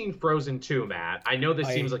 Have you seen Frozen 2, Matt? I know this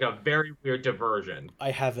seems like a very weird diversion.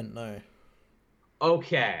 I haven't, no.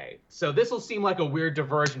 Okay, so this will seem like a weird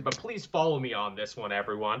diversion, but please follow me on this one,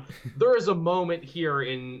 everyone. There is a moment here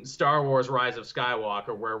in Star Wars Rise of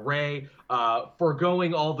Skywalker where Rey,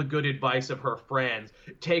 foregoing all the good advice of her friends,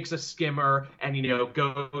 takes a skimmer and,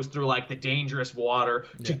 goes through like the dangerous water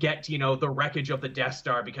to get to, the wreckage of the Death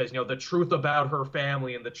Star because, the truth about her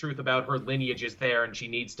family and the truth about her lineage is there and she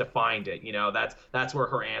needs to find it. That's where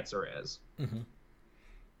her answer is. Mm-hmm.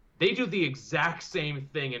 They do the exact same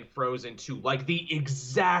thing in Frozen 2. Like, the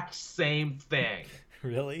exact same thing.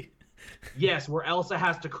 Really? Yes, where Elsa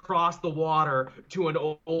has to cross the water to an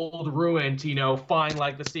old ruin to, find,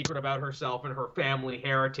 like, the secret about herself and her family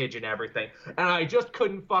heritage and everything. And I just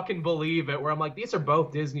couldn't fucking believe it, where I'm like, these are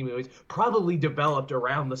both Disney movies, probably developed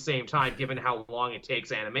around the same time, given how long it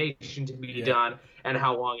takes animation to be done and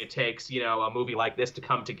how long it takes, a movie like this to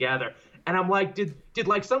come together. And I'm like, did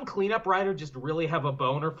like some cleanup writer just really have a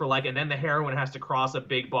boner for like, and then the heroine has to cross a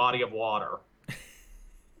big body of water?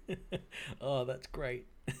 Oh, that's great.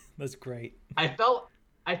 That's great. I felt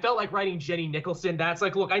like writing Jenny Nicholson. That's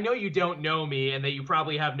like, look, I know you don't know me and that you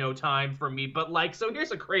probably have no time for me, but like, so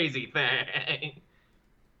here's a crazy thing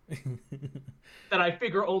that I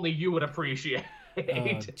figure only you would appreciate. Oh,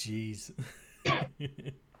 jeez.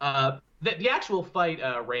 The actual fight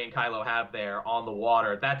Rey and Kylo have there on the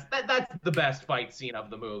water, that's the best fight scene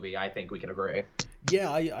of the movie. I think we can agree.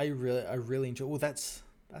 Yeah, I really enjoy. Well, that's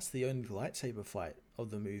the only lightsaber fight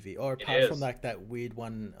of the movie, or apart from like that weird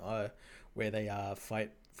one where they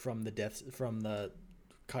fight from the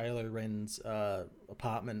Kylo Ren's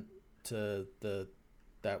apartment to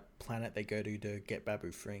that planet they go to get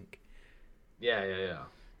Babu Frink. Yeah.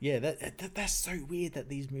 Yeah, that's so weird that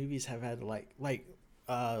these movies have had like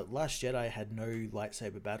Last Jedi had no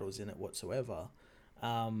lightsaber battles in it whatsoever.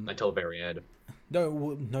 Until the very end. No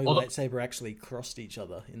lightsaber actually crossed each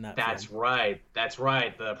other in that. That's film. right. That's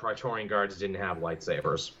right. The Praetorian Guards didn't have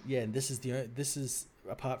lightsabers. Yeah, and this is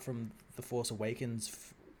apart from The Force Awakens,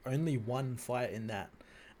 only one fight in that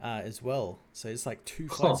as well. So it's like two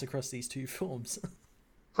fights across these two films.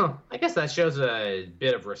 Huh. I guess that shows a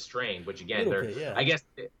bit of restraint, which again, I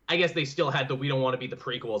guess they still had we don't want to be the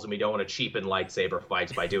prequels and we don't want to cheapen lightsaber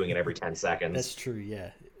fights by doing it every 10 seconds. That's true,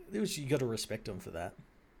 yeah. You got to respect them for that.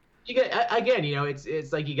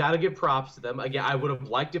 It's like you got to give props to them. Again, I would have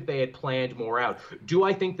liked if they had planned more out. Do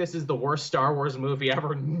I think this is the worst Star Wars movie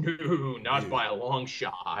ever? No, not by a long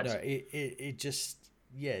shot. No, it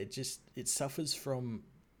suffers from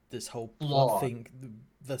this whole plot thing.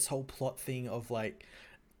 This whole plot thing of like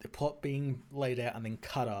the plot being laid out and then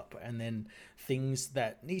cut up, and then things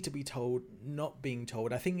that need to be told not being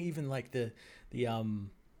told. I think even like the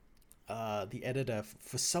editor,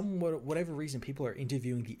 for whatever reason, people are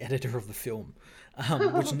interviewing the editor of the film,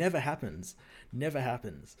 which never happens.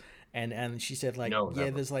 And she said like, no, yeah,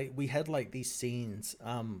 there's like, we had like these scenes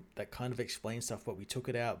that kind of explain stuff, but we took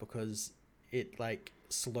it out because it like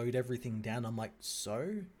slowed everything down. I'm like,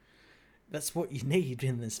 so that's what you need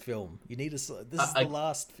in this film. You need this is the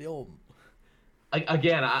last film.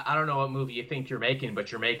 Again, I don't know what movie you think you're making,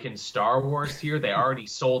 but you're making Star Wars here. They already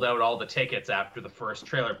sold out all the tickets after the first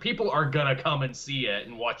trailer. People are gonna come and see it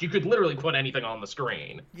and watch. You could literally put anything on the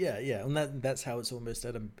screen. Yeah, and that's how it's almost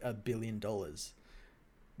at $1 billion,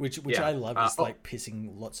 which I love. Is like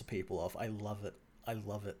pissing lots of people off. I love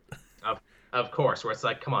it. Of course, where it's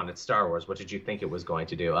like, come on, it's Star Wars. What did you think it was going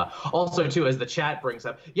to do? Also, too, as the chat brings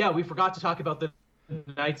up, yeah, we forgot to talk about the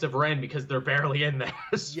Knights of Ren because they're barely in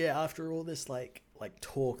this. Yeah, after all this like like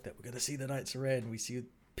talk that we're gonna see the Knights of Ren. We see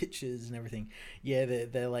pictures and everything. Yeah,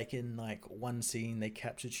 they're like in like one scene they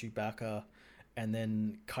capture Chewbacca, and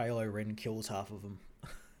then Kylo Ren kills half of them.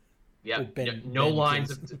 Yeah, Or no Ben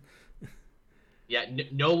lines kills. of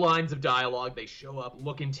no lines of dialogue. They show up,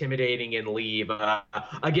 look intimidating, and leave.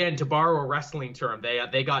 Again, to borrow a wrestling term,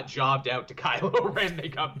 they got jobbed out to Kylo Ren. They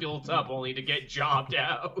got built up only to get jobbed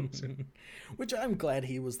out. Which I'm glad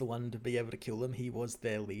he was the one to be able to kill them. He was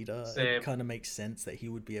their leader. It Same. kind of makes sense that he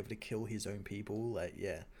would be able to kill his own people. Like,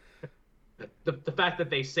 yeah. The fact that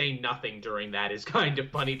they say nothing during that is kind of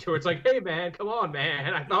funny too. It's like, hey man, come on,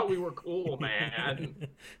 man. I thought we were cool, man.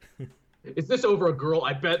 Is this over a girl?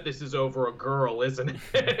 I bet this is over a girl, isn't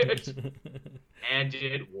it? And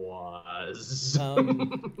it was.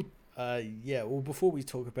 Yeah, well, before we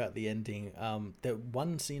talk about the ending, that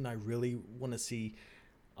one scene I really want to see,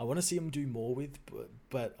 I want to see him do more with,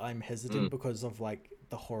 but I'm hesitant because of like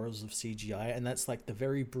the horrors of CGI, and that's like the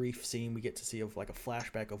very brief scene we get to see of like a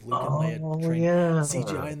flashback of Luke and Leia training. Yeah.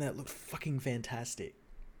 CGI in that looked fucking fantastic.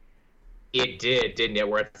 It did, didn't it?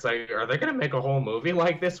 Where it's like, are they gonna make a whole movie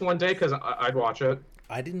like this one day? Because I'd watch it.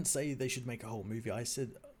 I didn't say they should make a whole movie. I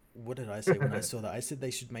said, what did I say when I saw that? I said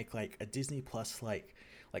they should make like a Disney Plus like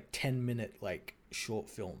 10-minute like short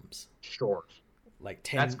films. Short. Like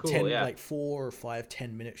 10, That's cool, 10 yeah. like 4 or 5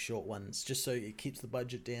 10-minute short ones, just so it keeps the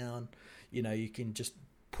budget down. You know, you can just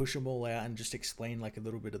push them all out and just explain like a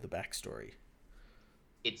little bit of the backstory.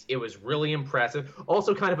 It was really impressive.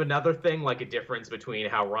 Also, kind of another thing, like a difference between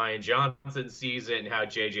how Ryan Johnson sees it and how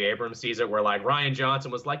J.J. Abrams sees it, where like Ryan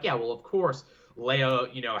Johnson was like, yeah, well, of course,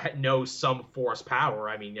 Leia, knows some force power.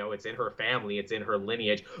 I mean, it's in her family, it's in her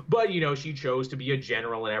lineage. But, she chose to be a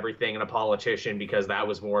general and everything and a politician because that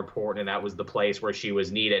was more important and that was the place where she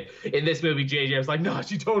was needed. In this movie, J.J. was like, no,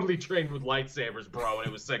 she totally trained with lightsabers, bro, and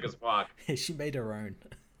it was sick as fuck. She made her own.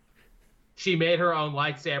 She made her own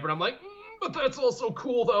lightsaber, and I'm like, but that's also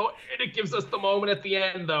cool, though, and it gives us the moment at the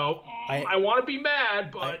end, though. I want to be mad,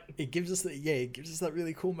 but... It gives us that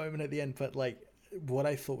really cool moment at the end, but, like, what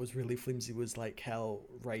I thought was really flimsy was, like, how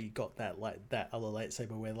Rey got that other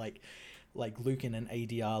lightsaber where, like Luke in an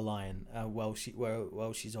ADR line, while she's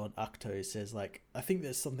on Ahch-To says, like, I think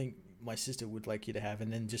there's something my sister would like you to have,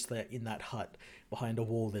 and then just like, in that hut behind a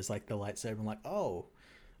wall, there's, like, the lightsaber. I'm like, oh,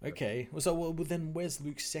 okay. Well, then where's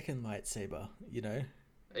Luke's second lightsaber,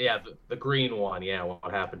 Yeah, the green one. Yeah, what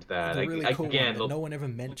happened to that? The really cool one that no one ever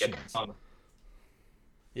mentions.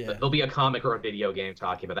 Yeah, there'll be a comic or a video game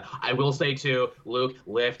talking about that. I will say too, Luke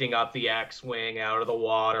lifting up the X-wing out of the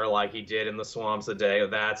water like he did in the swamps a day.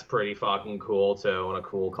 That's pretty fucking cool too, and a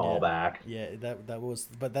cool callback. Yeah, that was.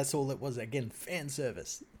 But that's all it was. Again, fan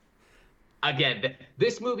service. Again,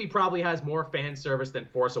 this movie probably has more fan service than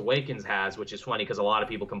Force Awakens has, which is funny because a lot of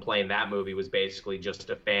people complain that movie was basically just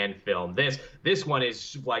a fan film. This one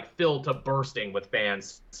is like filled to bursting with fan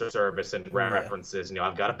service and references.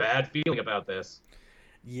 I've got a bad feeling about this.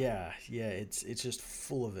 Yeah, it's just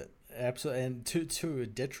full of it, absolutely, and to a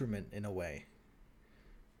detriment in a way.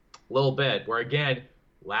 A little bit. Where again,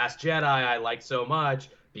 Last Jedi I liked so much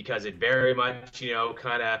because it very much,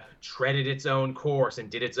 kind of treaded its own course and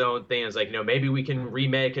did its own thing. It's like, maybe we can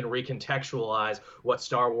remake and recontextualize what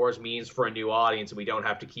Star Wars means for a new audience and we don't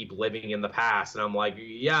have to keep living in the past. And I'm like,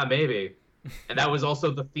 yeah, maybe. And that was also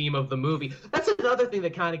the theme of the movie. That's another thing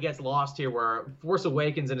that kind of gets lost here, where Force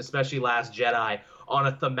Awakens and especially Last Jedi, on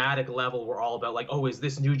a thematic level, were all about like, oh, is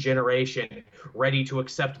this new generation ready to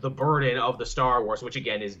accept the burden of the Star Wars, which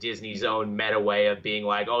again is Disney's own meta way of being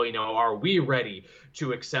like, oh, are we ready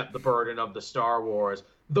to accept the burden of the Star Wars?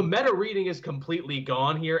 The meta reading is completely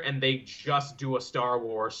gone here, and they just do a Star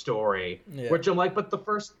Wars story, which I'm like, but the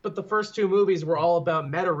first two movies were all about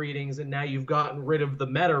meta readings, and now you've gotten rid of the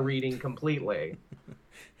meta reading completely.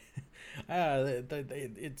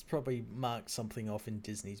 It's probably marked something off in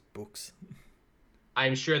Disney's books.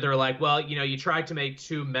 I'm sure they're like, well, you tried to make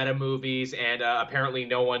 2 meta movies, and apparently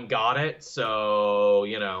no one got it, so,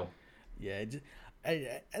 Yeah,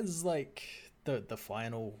 as like the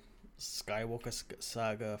final Skywalker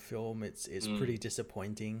saga film, it's pretty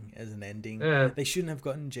disappointing as an ending. They shouldn't have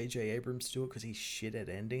gotten J.J. Abrams to do it because he's shit at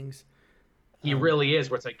endings. He really is,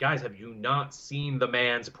 where it's like, guys, have you not seen the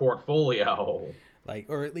man's portfolio? Like,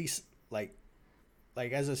 or at least, like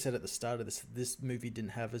as I said at the start of this movie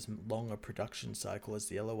didn't have as long a production cycle as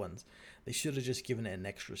the other ones. They should have just given it an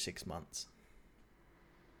extra 6 months.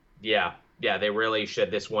 Yeah, they really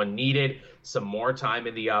should. This one needed some more time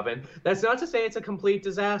in the oven. That's not to say it's a complete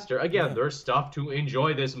disaster. Again, there's stuff to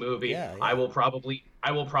enjoy this movie. Yeah. I will probably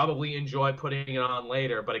enjoy putting it on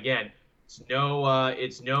later. But again,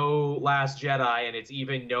 it's no Last Jedi, and it's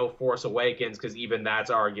even no Force Awakens, because even that's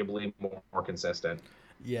arguably more consistent.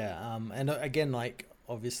 Yeah, and again, like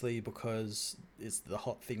obviously because it's the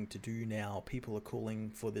hot thing to do now, people are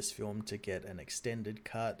calling for this film to get an extended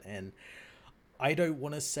cut, and I don't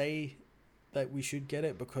want to say that we should get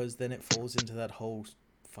it because then it falls into that whole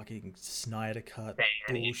fucking Snyder cut Fan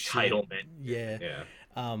bullshit. entitlement. Yeah.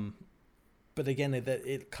 Yeah. But again,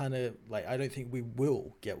 it kind of like I don't think we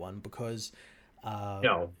will get one because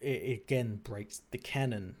No. it again breaks the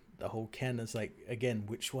canon. The whole canon is like, again,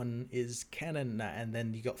 which one is canon? And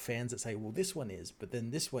then you got fans that say, well, this one is, but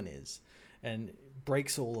then this one is, and it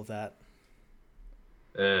breaks all of that.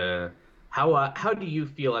 How do you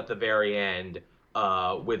feel at the very end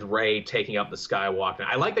with Rey taking up the Skywalker?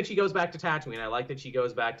 I like that she goes back to Tatooine. I like that she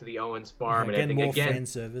goes back to the Owens farm, Again, and more fan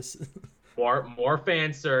service. more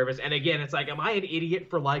fan service. And again, it's like, am I an idiot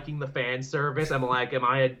for liking the fan service? Am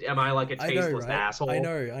I like a tasteless asshole? I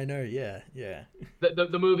know. Yeah.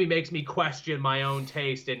 The movie makes me question my own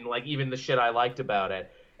taste and like even the shit I liked about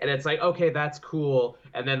it. And it's like, okay, that's cool.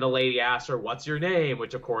 And then the lady asks her, "What's your name?"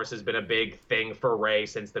 Which, of course, has been a big thing for Rey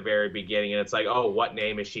since the very beginning. And it's like, oh, what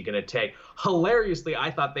name is she going to take? Hilariously, I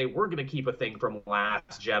thought they were going to keep a thing from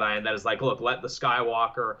Last Jedi. And that is like, look, let the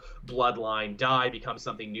Skywalker bloodline die, become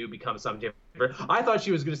something new, become something different. I thought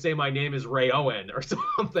she was going to say, "My name is Rey Owen," or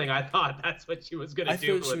something. I thought that's what she was going to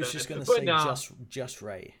do. I thought she was just going to say no, just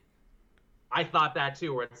Rey. I thought that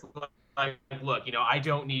too, where it's like, look, I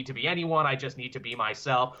don't need to be anyone. I just need to be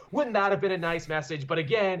myself. Wouldn't that have been a nice message? But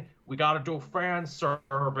again, we got to do fan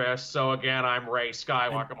service. So again, I'm Rey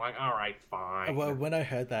Skywalker. I'm like, all right, fine. Well, when I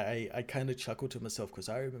heard that, I kind of chuckled to myself because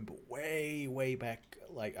I remember way back,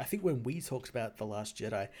 like I think when we talked about The Last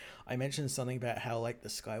Jedi, I mentioned something about how like the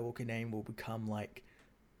Skywalker name will become like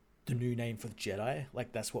the new name for the Jedi.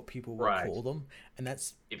 Like that's what people will call them, and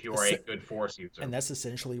that's if you are a good Force user. And that's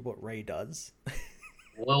essentially what Rey does.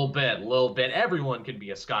 Little bit. Everyone can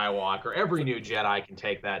be a Skywalker. Every new Jedi can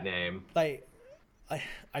take that name. Like,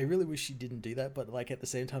 I really wish she didn't do that, but like at the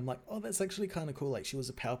same time, like, oh, that's actually kind of cool. Like she was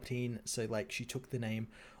a Palpatine, so like she took the name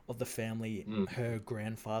of the family her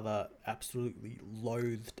grandfather absolutely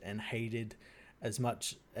loathed and hated as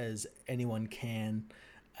much as anyone can,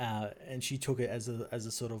 and she took it as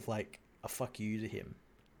a sort of like a fuck you to him.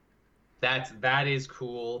 That is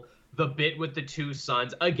cool. The bit with the two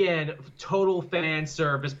sons, again, total fan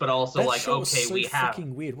service, but also that like, okay, so we have.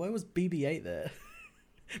 Fucking weird. Why was BB-8 there?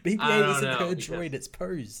 BB-8 isn't her droid; it's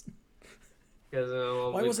Poe's. Because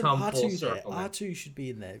why wasn't R2 there? R2 should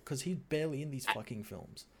be in there because he's barely in these fucking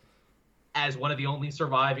films. As one of the only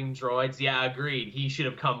surviving droids, yeah, agreed. He should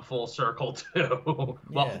have come full circle too.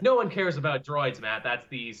 Well, no one cares about droids, Matt. That's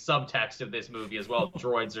the subtext of this movie as well.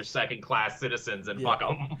 Droids are second-class citizens, and fuck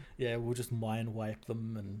them. Yeah, we'll just mind wipe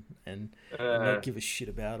them and not give a shit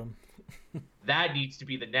about them. That needs to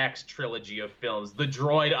be the next trilogy of films. The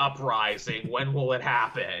Droid Uprising. When will it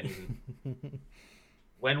happen?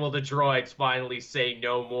 When will the droids finally say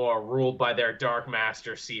no more, ruled by their Dark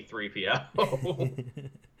Master C-3PO?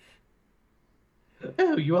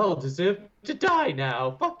 Oh, you all deserve to die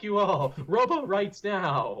now. Fuck you all. Robo rights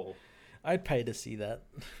now. I'd pay to see that.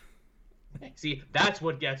 See, that's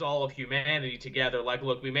what gets all of humanity together. Like,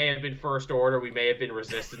 look, we may have been First Order, we may have been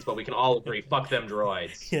Resistance, but we can all agree, fuck them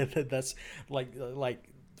droids. Yeah, that's like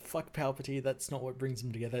fuck Palpatine. That's not what brings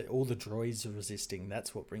them together. All the droids are resisting.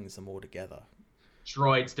 That's what brings them all together.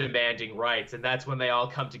 Droids demanding rights, and that's when they all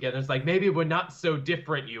come together. It's like, maybe we're not so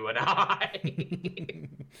different, you and I.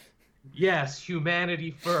 Yes,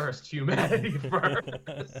 humanity first. And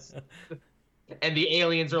the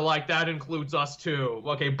aliens are like, that includes us too.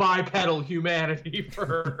 Okay, bipedal humanity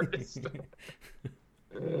first.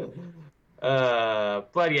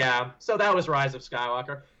 But yeah, so that was Rise of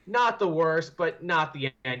Skywalker. Not the worst, but not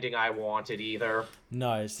the ending I wanted either.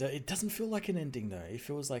 No, so it doesn't feel like an ending though. It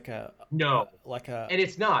feels like and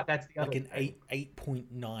it's not. That's the like other an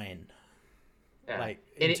 8.9. Yeah. Like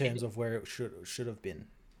in terms of where it should have been.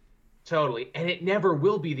 Totally, and it never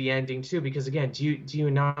will be the ending too, because again, do you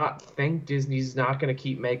not think Disney's not going to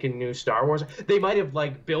keep making new Star Wars? They might have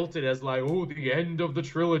like built it as like, oh, the end of the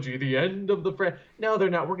trilogy, the end of the No, they're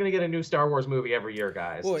not. We're going to get a new Star Wars movie every year,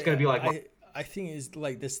 guys. Well, it's going to be like I think it's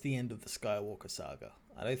like this the end of the Skywalker saga.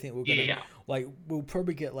 I don't think we're gonna like we'll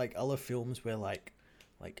probably get like other films where like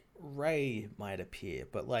Rey might appear,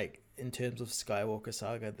 but like in terms of Skywalker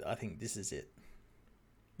saga, I think this is it.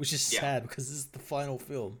 Which is sad because this is the final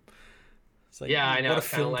film. It's like, I know. What a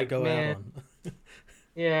film to go out on.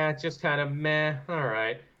 Yeah, it's just kind of meh. All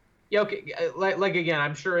right. Yeah, okay. Like again,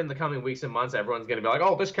 I'm sure in the coming weeks and months, everyone's going to be like,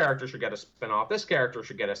 oh, this character should get a spinoff. This character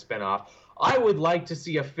should get a spinoff. I would like to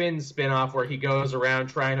see a Finn spinoff where he goes around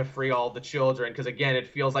trying to free all the children, because again, it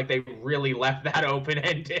feels like they really left that open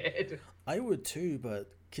ended. I would too, but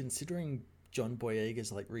considering John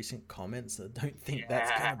Boyega's like recent comments, I don't think that's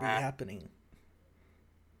gonna be Yeah. happening.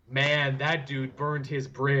 Man, that dude burned his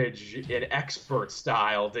bridge in expert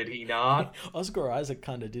style, did he not? Oscar Isaac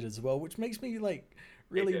kind of did as well, which makes me like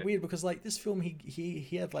He really did. weird because like this film,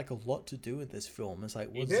 he had like a lot to do with this film. It's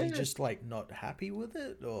like He was he did. just like not happy with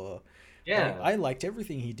it, or like Yeah. I liked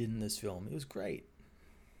everything he did in this film. It was great.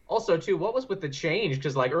 Also, too, what was with the change?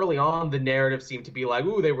 Because like early on, the narrative seemed to be like,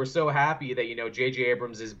 "Ooh, they were so happy that J.J.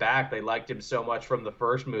 Abrams is back. They liked him so much from the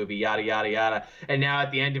first movie, yada yada yada." And now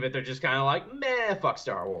at the end of it, they're just kind of like, "Meh, fuck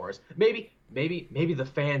Star Wars." Maybe the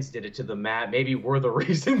fans did it to them, Matt. Maybe we're the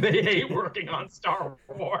reason they hate working on Star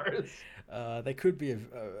Wars. There could be a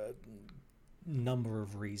number of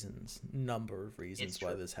It's reasons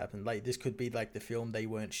why true. this happened. Like this could be like the film they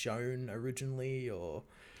weren't shown originally, or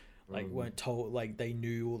like Mm. weren't told, like they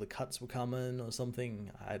knew all the cuts were coming or something.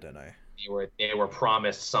 I don't know. They were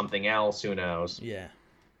promised something else. Who knows? Yeah.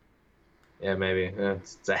 Yeah, maybe.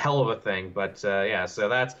 It's a hell of a thing, but yeah. So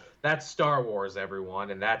that's Star Wars,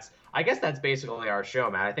 everyone, and I guess that's basically our show,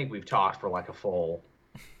 man. I think we've talked for like a full.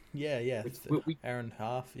 Yeah, We hour and a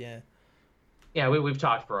half. Yeah. Yeah, we've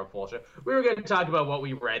talked for a full show. We were going to talk about what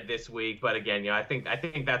we read this week, but again, I think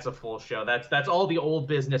that's a full show. That's all the old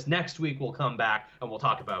business. Next week we'll come back and we'll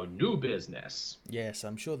talk about new business. Yes,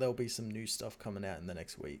 I'm sure there'll be some new stuff coming out in the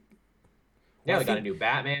next week. Yeah, Well, I we got a think new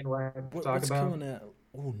Batman we're going to talk what's about. coming out.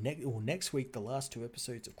 Next week, the last two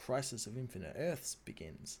episodes of Crisis of Infinite Earths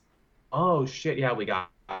begins. Oh shit, yeah, we got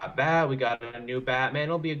that. We got a new Batman.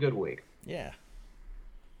 It'll be a good week. Yeah.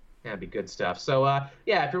 Yeah, it'd be good stuff. So,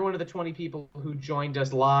 yeah, if you're one of the 20 people who joined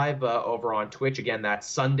us live over on Twitch, again, that's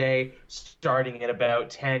Sunday, starting at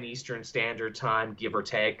about 10 Eastern Standard Time, give or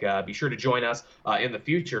take. Be sure to join us in the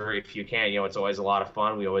future if you can. It's always a lot of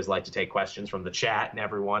fun. We always like to take questions from the chat and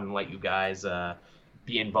everyone and let you guys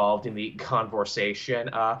be involved in the conversation.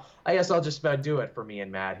 I guess I'll just about do it for me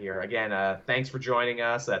and Matt here. Again, thanks for joining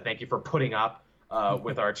us. Thank you for putting up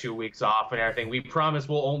with our 2 weeks off and everything. We promise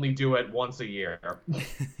we'll only do it once a year.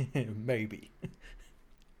 Maybe.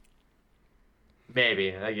 Maybe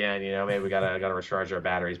again, maybe we gotta recharge our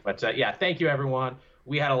batteries. But yeah, thank you everyone.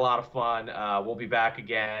 We had a lot of fun. We'll be back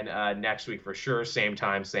again next week for sure. Same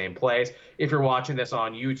time, same place. If you're watching this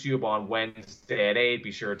on YouTube on Wednesday at 8,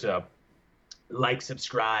 be sure to like,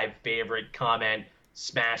 subscribe, favorite, comment,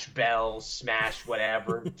 smash bells, smash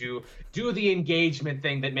whatever. do the engagement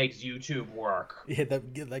thing that makes YouTube work. Yeah,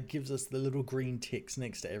 that gives us the little green ticks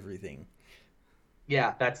next to everything.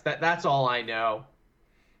 Yeah, that's all I know.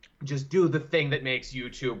 Just do the thing that makes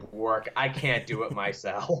YouTube work. I can't do it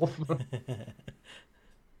myself.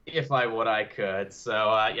 If I would, I could. So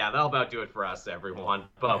yeah, that'll about do it for us, everyone.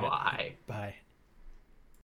 Bye bye. Bye.